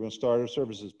case. We're going to start our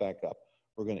services back up.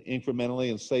 We're going to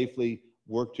incrementally and safely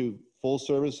work to full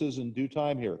services in due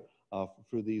time here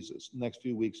for these next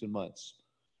few weeks and months.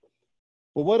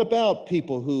 But what about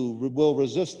people who will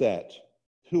resist that,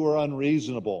 who are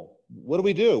unreasonable? What do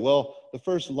we do? Well, the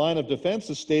first line of defense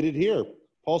is stated here.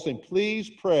 Paul's saying, please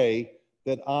pray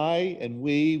that I and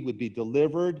we would be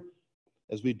delivered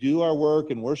as we do our work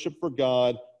and worship for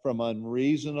God from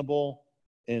unreasonable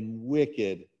and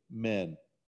wicked men.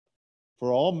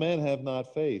 For all men have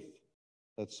not faith.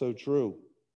 That's so true.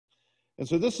 And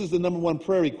so this is the number one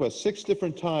prayer request, 6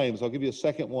 different times. I'll give you a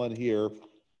second one here.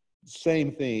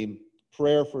 Same theme,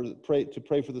 pray for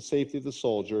the safety of the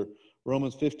soldier.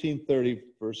 Romans 15:30,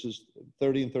 verses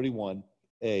 30 and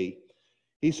 31a.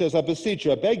 He says, I beseech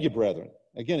you, I beg you, brethren.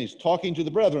 Again, he's talking to the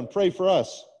brethren, pray for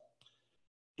us.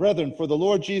 Brethren, for the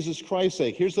Lord Jesus Christ's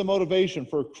sake. Here's the motivation,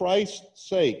 for Christ's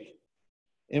sake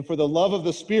and for the love of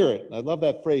the Spirit. I love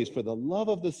that phrase, for the love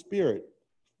of the Spirit.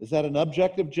 Is that an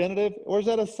objective genitive or is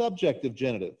that a subjective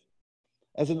genitive?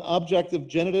 As an objective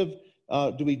genitive,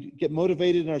 do we get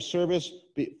motivated in our service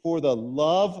for the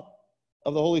love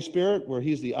of the Holy Spirit, where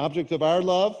he's the object of our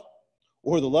love,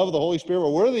 or the love of the Holy Spirit,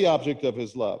 where we're the object of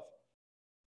his love?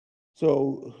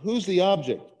 So who's the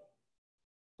object?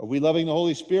 Are we loving the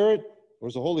Holy Spirit, or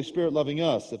is the Holy Spirit loving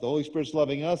us? If the Holy Spirit's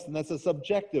loving us, then that's a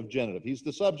subjective genitive. He's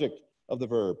the subject of the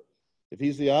verb. If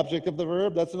he's the object of the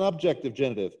verb, that's an objective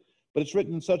genitive. But it's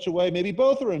written in such a way, maybe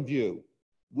both are in view.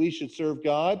 We should serve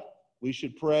God. We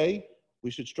should pray. We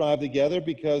should strive together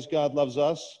because God loves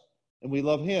us and we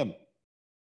love him.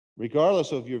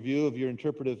 Regardless of your view of your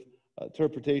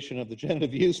interpretation of the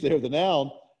genitive use there, the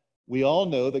noun, we all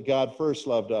know that God first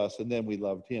loved us and then we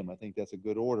loved him. I think that's a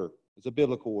good order. It's a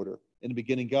biblical order. In the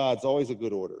beginning, God's always a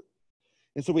good order.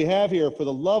 And so we have here, for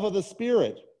the love of the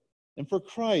Spirit and for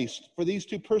Christ, for these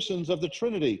two persons of the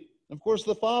Trinity, and of course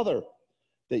the Father,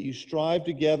 that you strive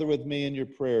together with me in your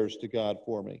prayers to God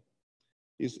for me.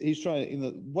 He's trying,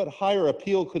 what higher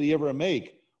appeal could he ever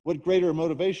make? What greater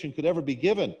motivation could ever be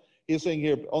given? He's saying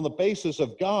here, on the basis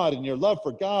of God and your love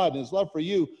for God and his love for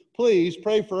you, please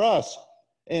pray for us.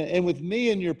 And with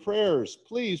me in your prayers,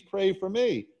 please pray for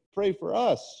me. Pray for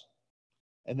us.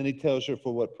 And then he tells you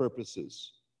for what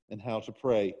purposes and how to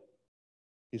pray.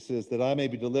 He says, that I may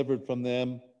be delivered from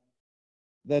them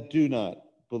that do not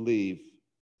believe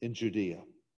in Judea.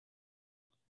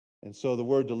 And so the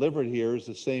word delivered here is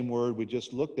the same word we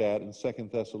just looked at in 2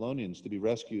 Thessalonians, to be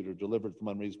rescued or delivered from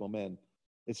unreasonable men.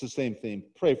 It's the same theme.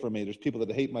 Pray for me. There's people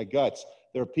that hate my guts.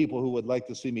 There are people who would like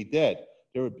to see me dead.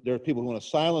 There are people who want to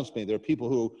silence me. There are people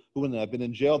who when I've been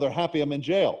in jail, they're happy I'm in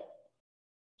jail.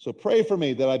 So pray for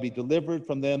me that I be delivered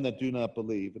from them that do not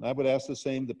believe. And I would ask the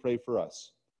same to pray for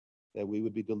us, that we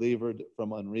would be delivered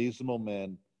from unreasonable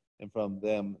men and from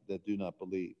them that do not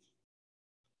believe.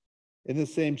 In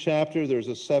this same chapter, there's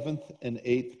a 7th and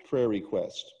 8th prayer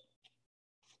request.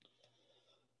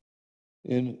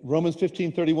 In Romans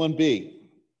 15:31b,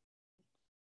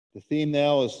 the theme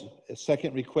now is a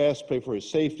second request, pray for his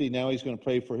safety. Now he's going to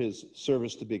pray for his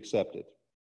service to be accepted.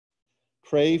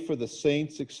 Pray for the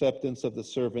saints' acceptance of the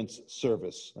servant's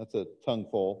service. That's a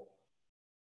tongueful.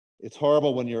 It's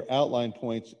horrible when your outline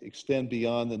points extend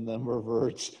beyond the number of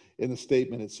words in the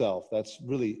statement itself. That's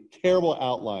really terrible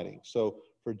outlining. So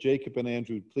for Jacob and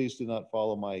Andrew, please do not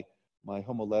follow my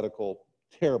homiletical,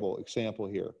 terrible example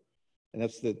here. And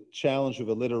that's the challenge of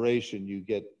alliteration. You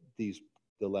get these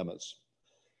dilemmas.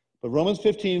 But Romans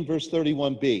 15, verse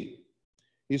 31b,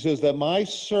 he says that my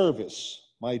service,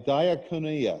 my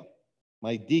diakonia,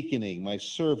 my deaconing, my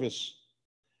service,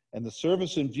 and the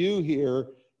service in view here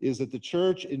is that the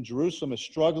church in Jerusalem is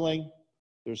struggling.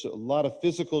 There's a lot of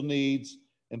physical needs,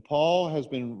 and Paul has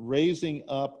been raising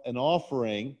up an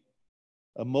offering,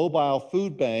 a mobile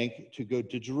food bank, to go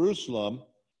to Jerusalem,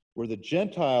 where the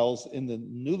Gentiles in the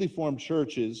newly formed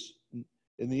churches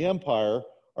in the empire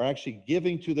are actually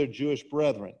giving to their Jewish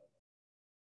brethren.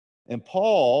 And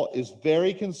Paul is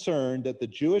very concerned that the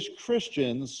Jewish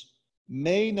Christians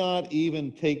may not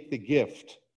even take the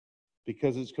gift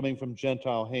because it's coming from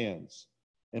Gentile hands.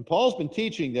 And Paul's been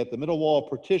teaching that the middle wall of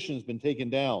partition has been taken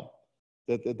down,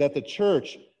 that the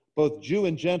church, both Jew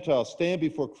and Gentile, stand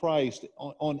before Christ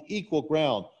on equal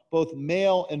ground. Both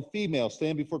male and female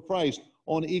stand before Christ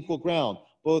on equal ground.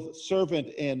 Both servant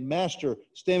and master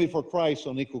stand before Christ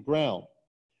on equal ground.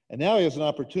 And now he has an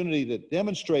opportunity to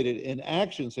demonstrate it in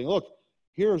action, saying, look,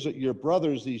 here's your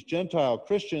brothers, these Gentile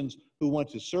Christians who want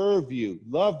to serve you,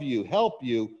 love you, help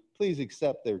you. Please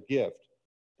accept their gift.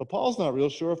 But Paul's not real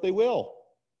sure if they will.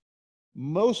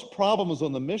 Most problems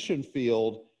on the mission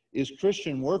field is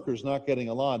Christian workers not getting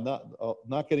along,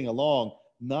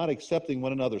 not accepting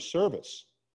one another's service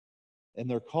and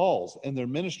their calls and their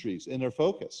ministries and their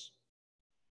focus.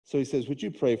 So he says, would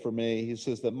you pray for me? He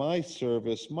says that my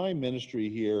service, my ministry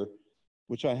here,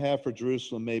 which I have for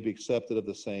Jerusalem, may be accepted of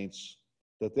the saints,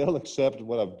 that they'll accept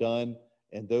what I've done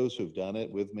and those who've done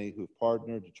it with me, who've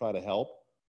partnered to try to help.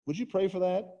 Would you pray for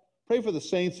that? Pray for the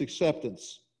saints'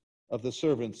 acceptance of the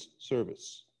servant's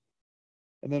service.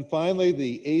 And then finally,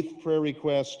 the 8th prayer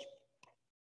request,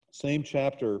 same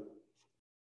chapter,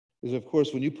 is, of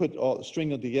course, when you string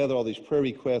together all these prayer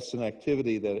requests and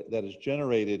activity that is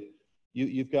generated,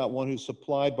 you've got one who's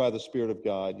supplied by the Spirit of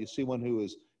God. You see one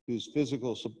whose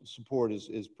physical support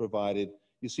is provided.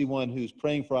 You see one who's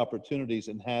praying for opportunities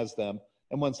and has them.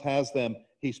 And once has them,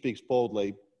 he speaks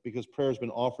boldly, because prayer has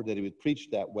been offered that he would preach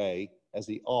that way as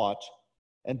he ought.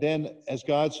 And then, as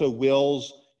God so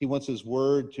wills, he wants his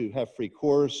word to have free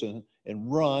course and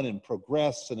run and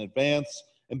progress and advance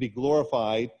and be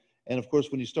glorified. And of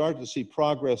course, when you start to see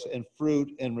progress and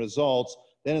fruit and results,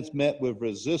 then it's met with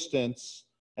resistance.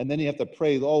 And then you have to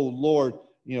pray, oh, Lord,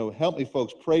 help me,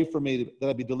 folks. Pray for me that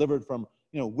I be delivered from,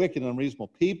 wicked and unreasonable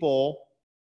people.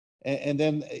 And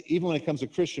then even when it comes to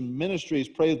Christian ministries,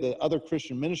 pray that other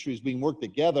Christian ministries being worked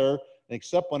together and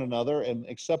accept one another and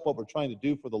accept what we're trying to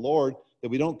do for the Lord, that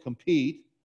we don't compete,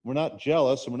 we're not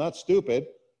jealous, and we're not stupid.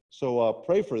 So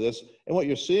pray for this. And what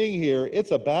you're seeing here,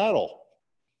 it's a battle.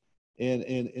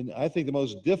 And I think the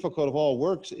most difficult of all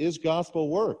works is gospel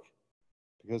work,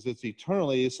 because it's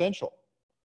eternally essential.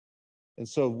 And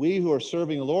so we who are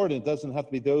serving the Lord, and it doesn't have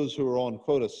to be those who are on,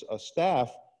 quote, a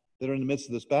staff that are in the midst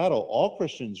of this battle. All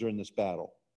Christians are in this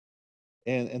battle.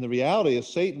 And the reality is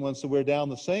Satan wants to wear down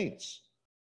the saints.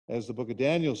 As the book of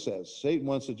Daniel says, Satan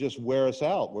wants to just wear us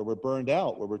out, where we're burned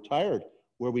out, where we're tired,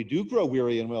 where we do grow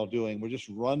weary in well-doing. We're just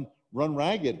run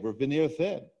ragged. We're veneer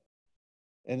thin.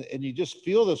 And you just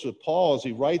feel this with Paul as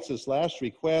he writes this last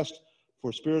request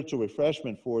for spiritual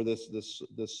refreshment for this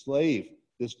slave,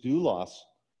 this doulos.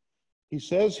 He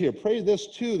says here, pray this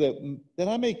too, that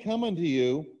I may come unto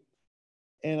you,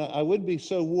 and I wouldn't be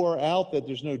so wore out that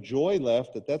there's no joy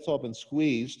left, that's all been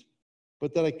squeezed,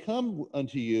 but that I come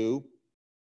unto you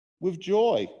with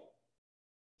joy.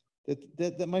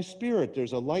 That my spirit,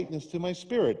 there's a lightness to my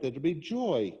spirit, that there be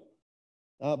joy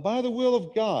by the will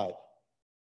of God.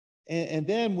 And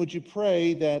then would you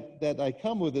pray that I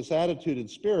come with this attitude and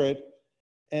spirit,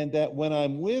 and that when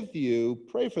I'm with you,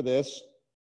 pray for this,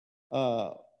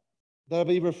 that I'll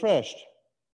be refreshed.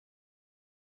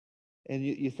 And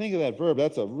you think of that verb,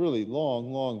 that's a really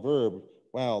long verb.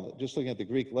 Wow, just looking at the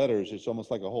Greek letters, it's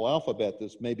almost like a whole alphabet.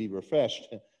 This may be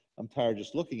refreshed. I'm tired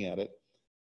just looking at it.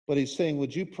 But he's saying,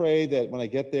 would you pray that when I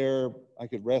get there, I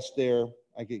could rest there,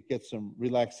 I could get some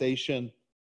relaxation.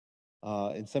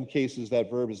 In some cases, that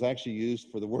verb is actually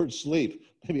used for the word sleep.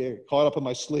 Maybe I get caught up in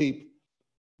my sleep,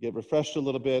 get refreshed a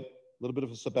little bit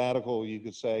of a sabbatical, you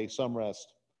could say, some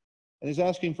rest. And he's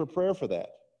asking for prayer for that.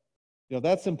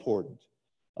 That's important.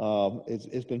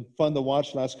 It's been fun to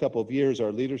watch the last couple of years.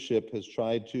 Our leadership has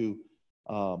tried to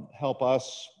help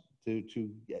us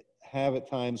to have at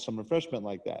times some refreshment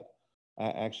like that.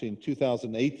 Actually, in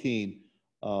 2018,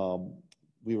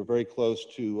 we were very close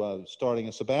to starting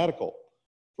a sabbatical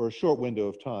for a short window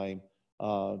of time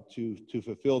to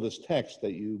fulfill this text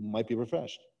that you might be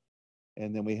refreshed.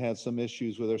 And then we had some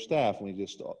issues with our staff,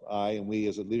 and we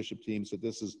as a leadership team said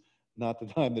this is not the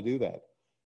time to do that.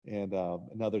 And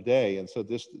another day. And so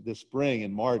this spring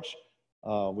in March,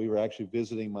 we were actually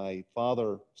visiting my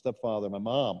stepfather, my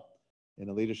mom, and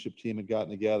the leadership team had gotten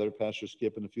together. Pastor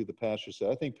Skip and a few of the pastors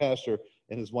said, I think Pastor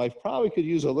and his wife probably could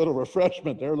use a little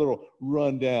refreshment. They're a little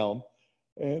run down.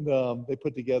 And they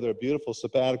put together a beautiful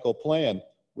sabbatical plan,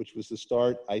 which was to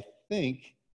start, I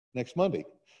think, next Monday.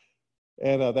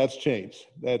 And that's changed.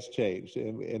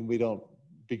 And we don't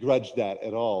begrudge that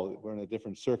at all. We're in a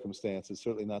different circumstance. It's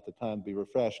certainly not the time to be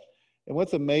refreshed. And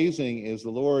what's amazing is the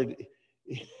Lord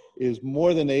is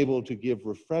more than able to give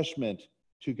refreshment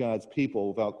to God's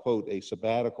people without, quote, a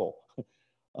sabbatical.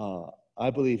 I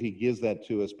believe he gives that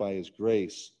to us by his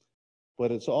grace.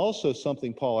 But it's also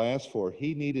something Paul asked for.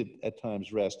 He needed at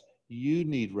times rest. You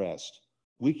need rest.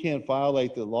 We can't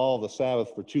violate the law of the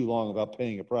Sabbath for too long without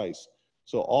paying a price.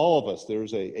 So all of us,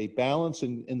 there's a balance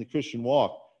in the Christian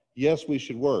walk. Yes, we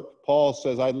should work. Paul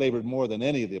says, I labored more than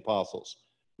any of the apostles.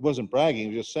 He wasn't bragging.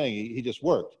 He was just saying he just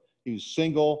worked. He was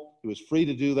single. He was free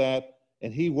to do that.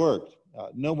 And he worked.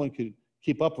 No one could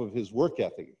keep up with his work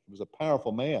ethic. He was a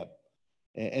powerful man.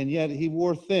 And yet he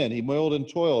wore thin. He moiled and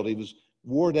toiled. He was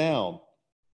wore down,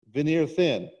 veneer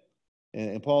thin.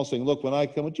 And Paul's saying, look, when I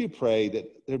come, would you pray that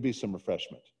there'd be some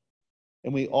refreshment?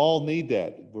 And we all need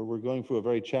that. We're going through a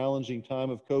very challenging time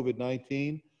of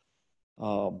COVID-19.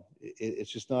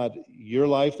 It's just not your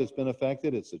life that's been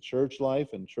affected. It's the church life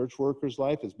and church workers'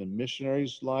 life. It's been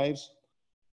missionaries' lives.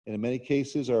 And in many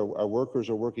cases, our workers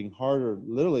are working harder,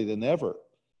 literally, than ever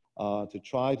to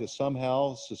try to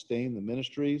somehow sustain the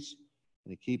ministries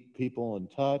and to keep people in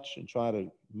touch and try to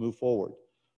move forward.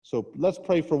 So let's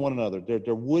pray for one another.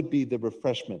 There would be the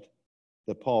refreshment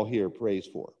that Paul here prays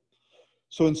for.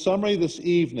 So in summary this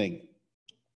evening,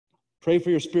 pray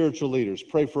for your spiritual leaders.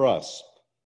 Pray for us.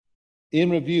 In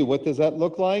review, what does that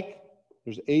look like?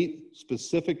 There's 8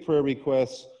 specific prayer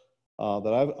requests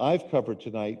that I've covered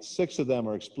tonight. 6 of them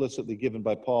are explicitly given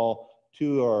by Paul.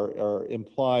 2 are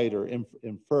implied or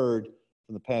inferred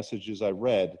from the passages I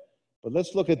read. But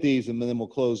let's look at these and then we'll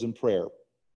close in prayer.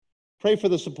 Pray for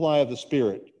the supply of the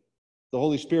Spirit. The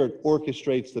Holy Spirit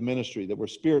orchestrates the ministry, that we're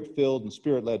Spirit-filled and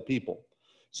Spirit-led people.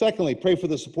 Secondly, pray for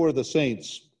the support of the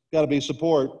saints. Got to be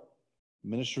support.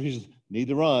 Ministries need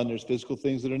to run. There's physical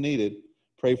things that are needed.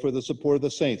 Pray for the support of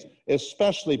the saints.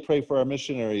 Especially pray for our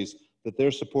missionaries that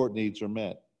their support needs are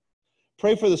met.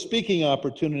 Pray for the speaking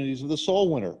opportunities of the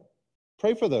soul winner.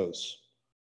 Pray for those.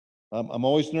 I'm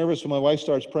always nervous when my wife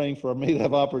starts praying for me to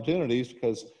have opportunities,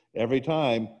 because every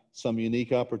time some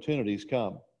unique opportunities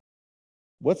come.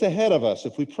 What's ahead of us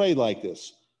if we pray like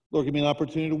this? Lord, give me an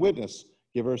opportunity to witness.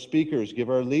 Give our speakers, give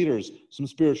our leaders some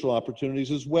spiritual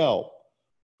opportunities as well.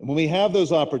 And when we have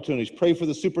those opportunities, pray for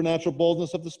the supernatural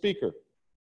boldness of the speaker.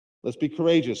 Let's be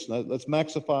courageous. Let's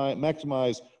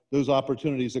maximize those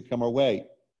opportunities that come our way.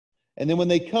 And then when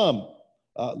they come,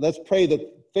 let's pray that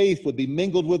faith would be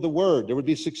mingled with the word. There would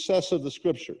be success of the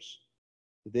scriptures.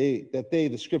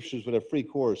 The scriptures would have free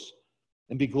course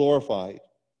and be glorified.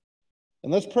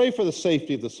 And let's pray for the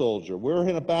safety of the soldier. We're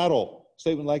in a battle.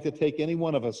 Satan would like to take any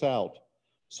one of us out.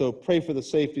 So pray for the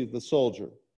safety of the soldier.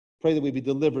 Pray that we be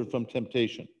delivered from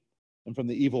temptation and from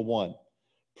the evil one.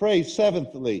 Pray,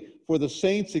 seventhly, for the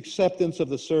saints' acceptance of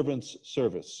the servant's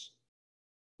service.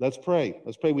 Let's pray.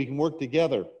 Let's pray we can work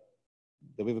together,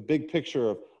 that we have a big picture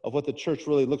of what the church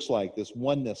really looks like, this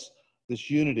oneness, this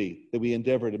unity that we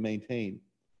endeavor to maintain.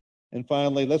 And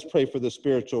finally, let's pray for the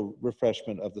spiritual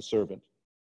refreshment of the servant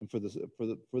and for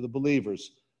the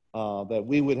believers, that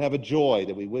we would have a joy,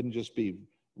 that we wouldn't just be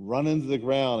running to the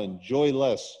ground and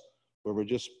joyless, where we're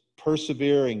just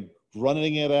persevering,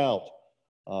 running it out,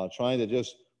 trying to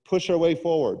just push our way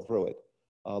forward through it.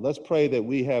 Let's pray that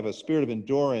we have a spirit of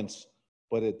endurance,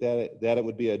 but that it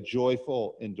would be a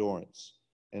joyful endurance.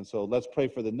 And so let's pray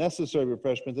for the necessary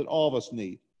refreshment that all of us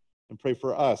need, and pray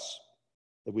for us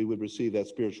that we would receive that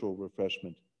spiritual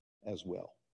refreshment as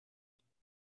well.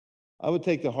 I would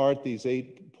take to heart these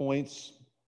 8 points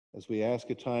as we ask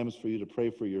at times for you to pray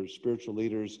for your spiritual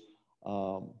leaders.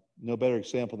 No better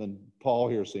example than Paul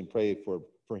here saying pray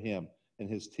for him and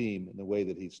his team in the way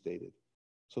that he stated.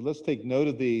 So let's take note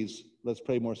of these. Let's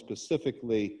pray more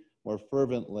specifically, more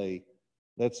fervently.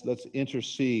 Let's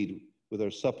intercede with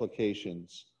our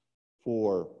supplications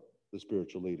for the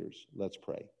spiritual leaders. Let's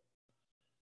pray.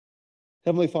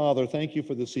 Heavenly Father, thank you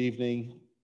for this evening.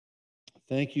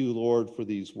 Thank you, Lord, for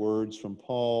these words from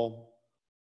Paul.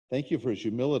 Thank you for his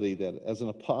humility, that as an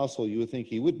apostle, you would think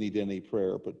he wouldn't need any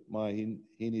prayer, but he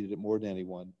needed it more than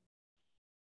anyone.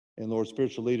 And Lord,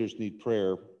 spiritual leaders need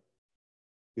prayer.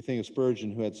 We think of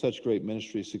Spurgeon, who had such great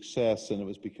ministry success, and it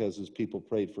was because his people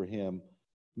prayed for him.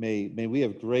 May we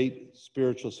have great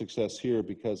spiritual success here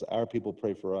because our people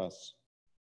pray for us.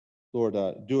 Lord,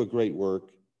 do a great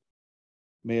work.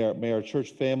 May our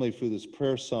church family through this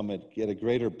prayer summit get a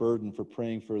greater burden for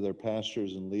praying for their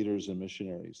pastors and leaders and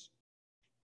missionaries.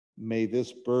 May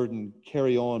this burden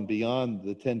carry on beyond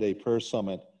the 10-day prayer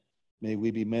summit. May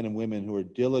we be men and women who are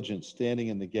diligent, standing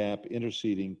in the gap,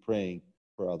 interceding, praying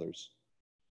for others.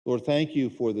 Lord, thank you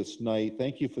for this night.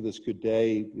 Thank you for this good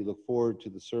day. We look forward to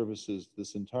the services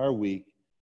this entire week.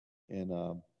 And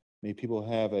may people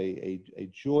have a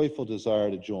joyful desire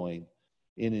to join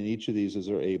in each of these as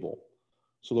they're able.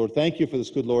 So, Lord, thank you for this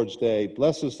good Lord's Day.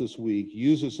 Bless us this week.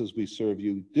 Use us as we serve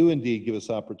you. Do indeed give us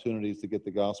opportunities to get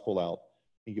the gospel out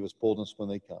and give us boldness when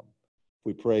they come.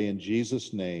 We pray in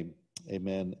Jesus' name,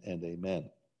 amen and amen.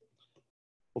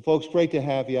 Well, folks, great to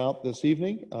have you out this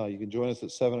evening. You can join us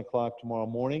at 7 o'clock tomorrow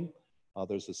morning.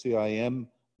 There's a CIM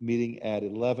meeting at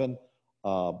 11.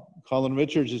 Colin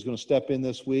Richards is going to step in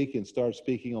this week and start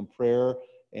speaking on prayer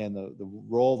and the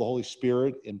role of the Holy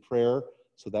Spirit in prayer.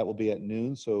 So that will be at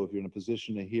noon. So if you're in a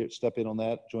position to step in on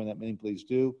that, join that meeting, please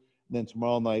do. And then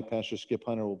tomorrow night, Pastor Skip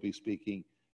Hunter will be speaking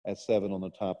at 7 on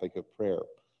the topic of prayer.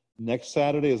 Next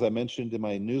Saturday, as I mentioned in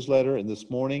my newsletter and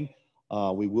this morning,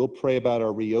 we will pray about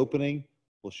our reopening.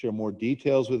 We'll share more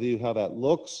details with you, how that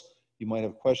looks. You might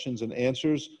have questions and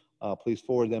answers. Please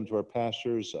forward them to our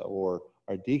pastors or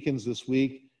our deacons this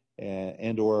week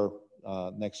or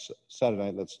next Saturday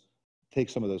night. Let's take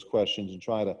some of those questions and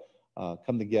try to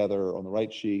come together on the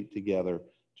right sheet together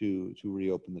to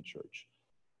reopen the church.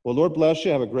 Well, Lord bless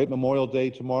you. Have a great Memorial Day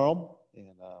tomorrow. And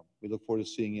we look forward to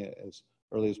seeing you as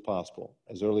early as possible,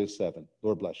 as early as 7.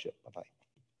 Lord bless you. Bye-bye.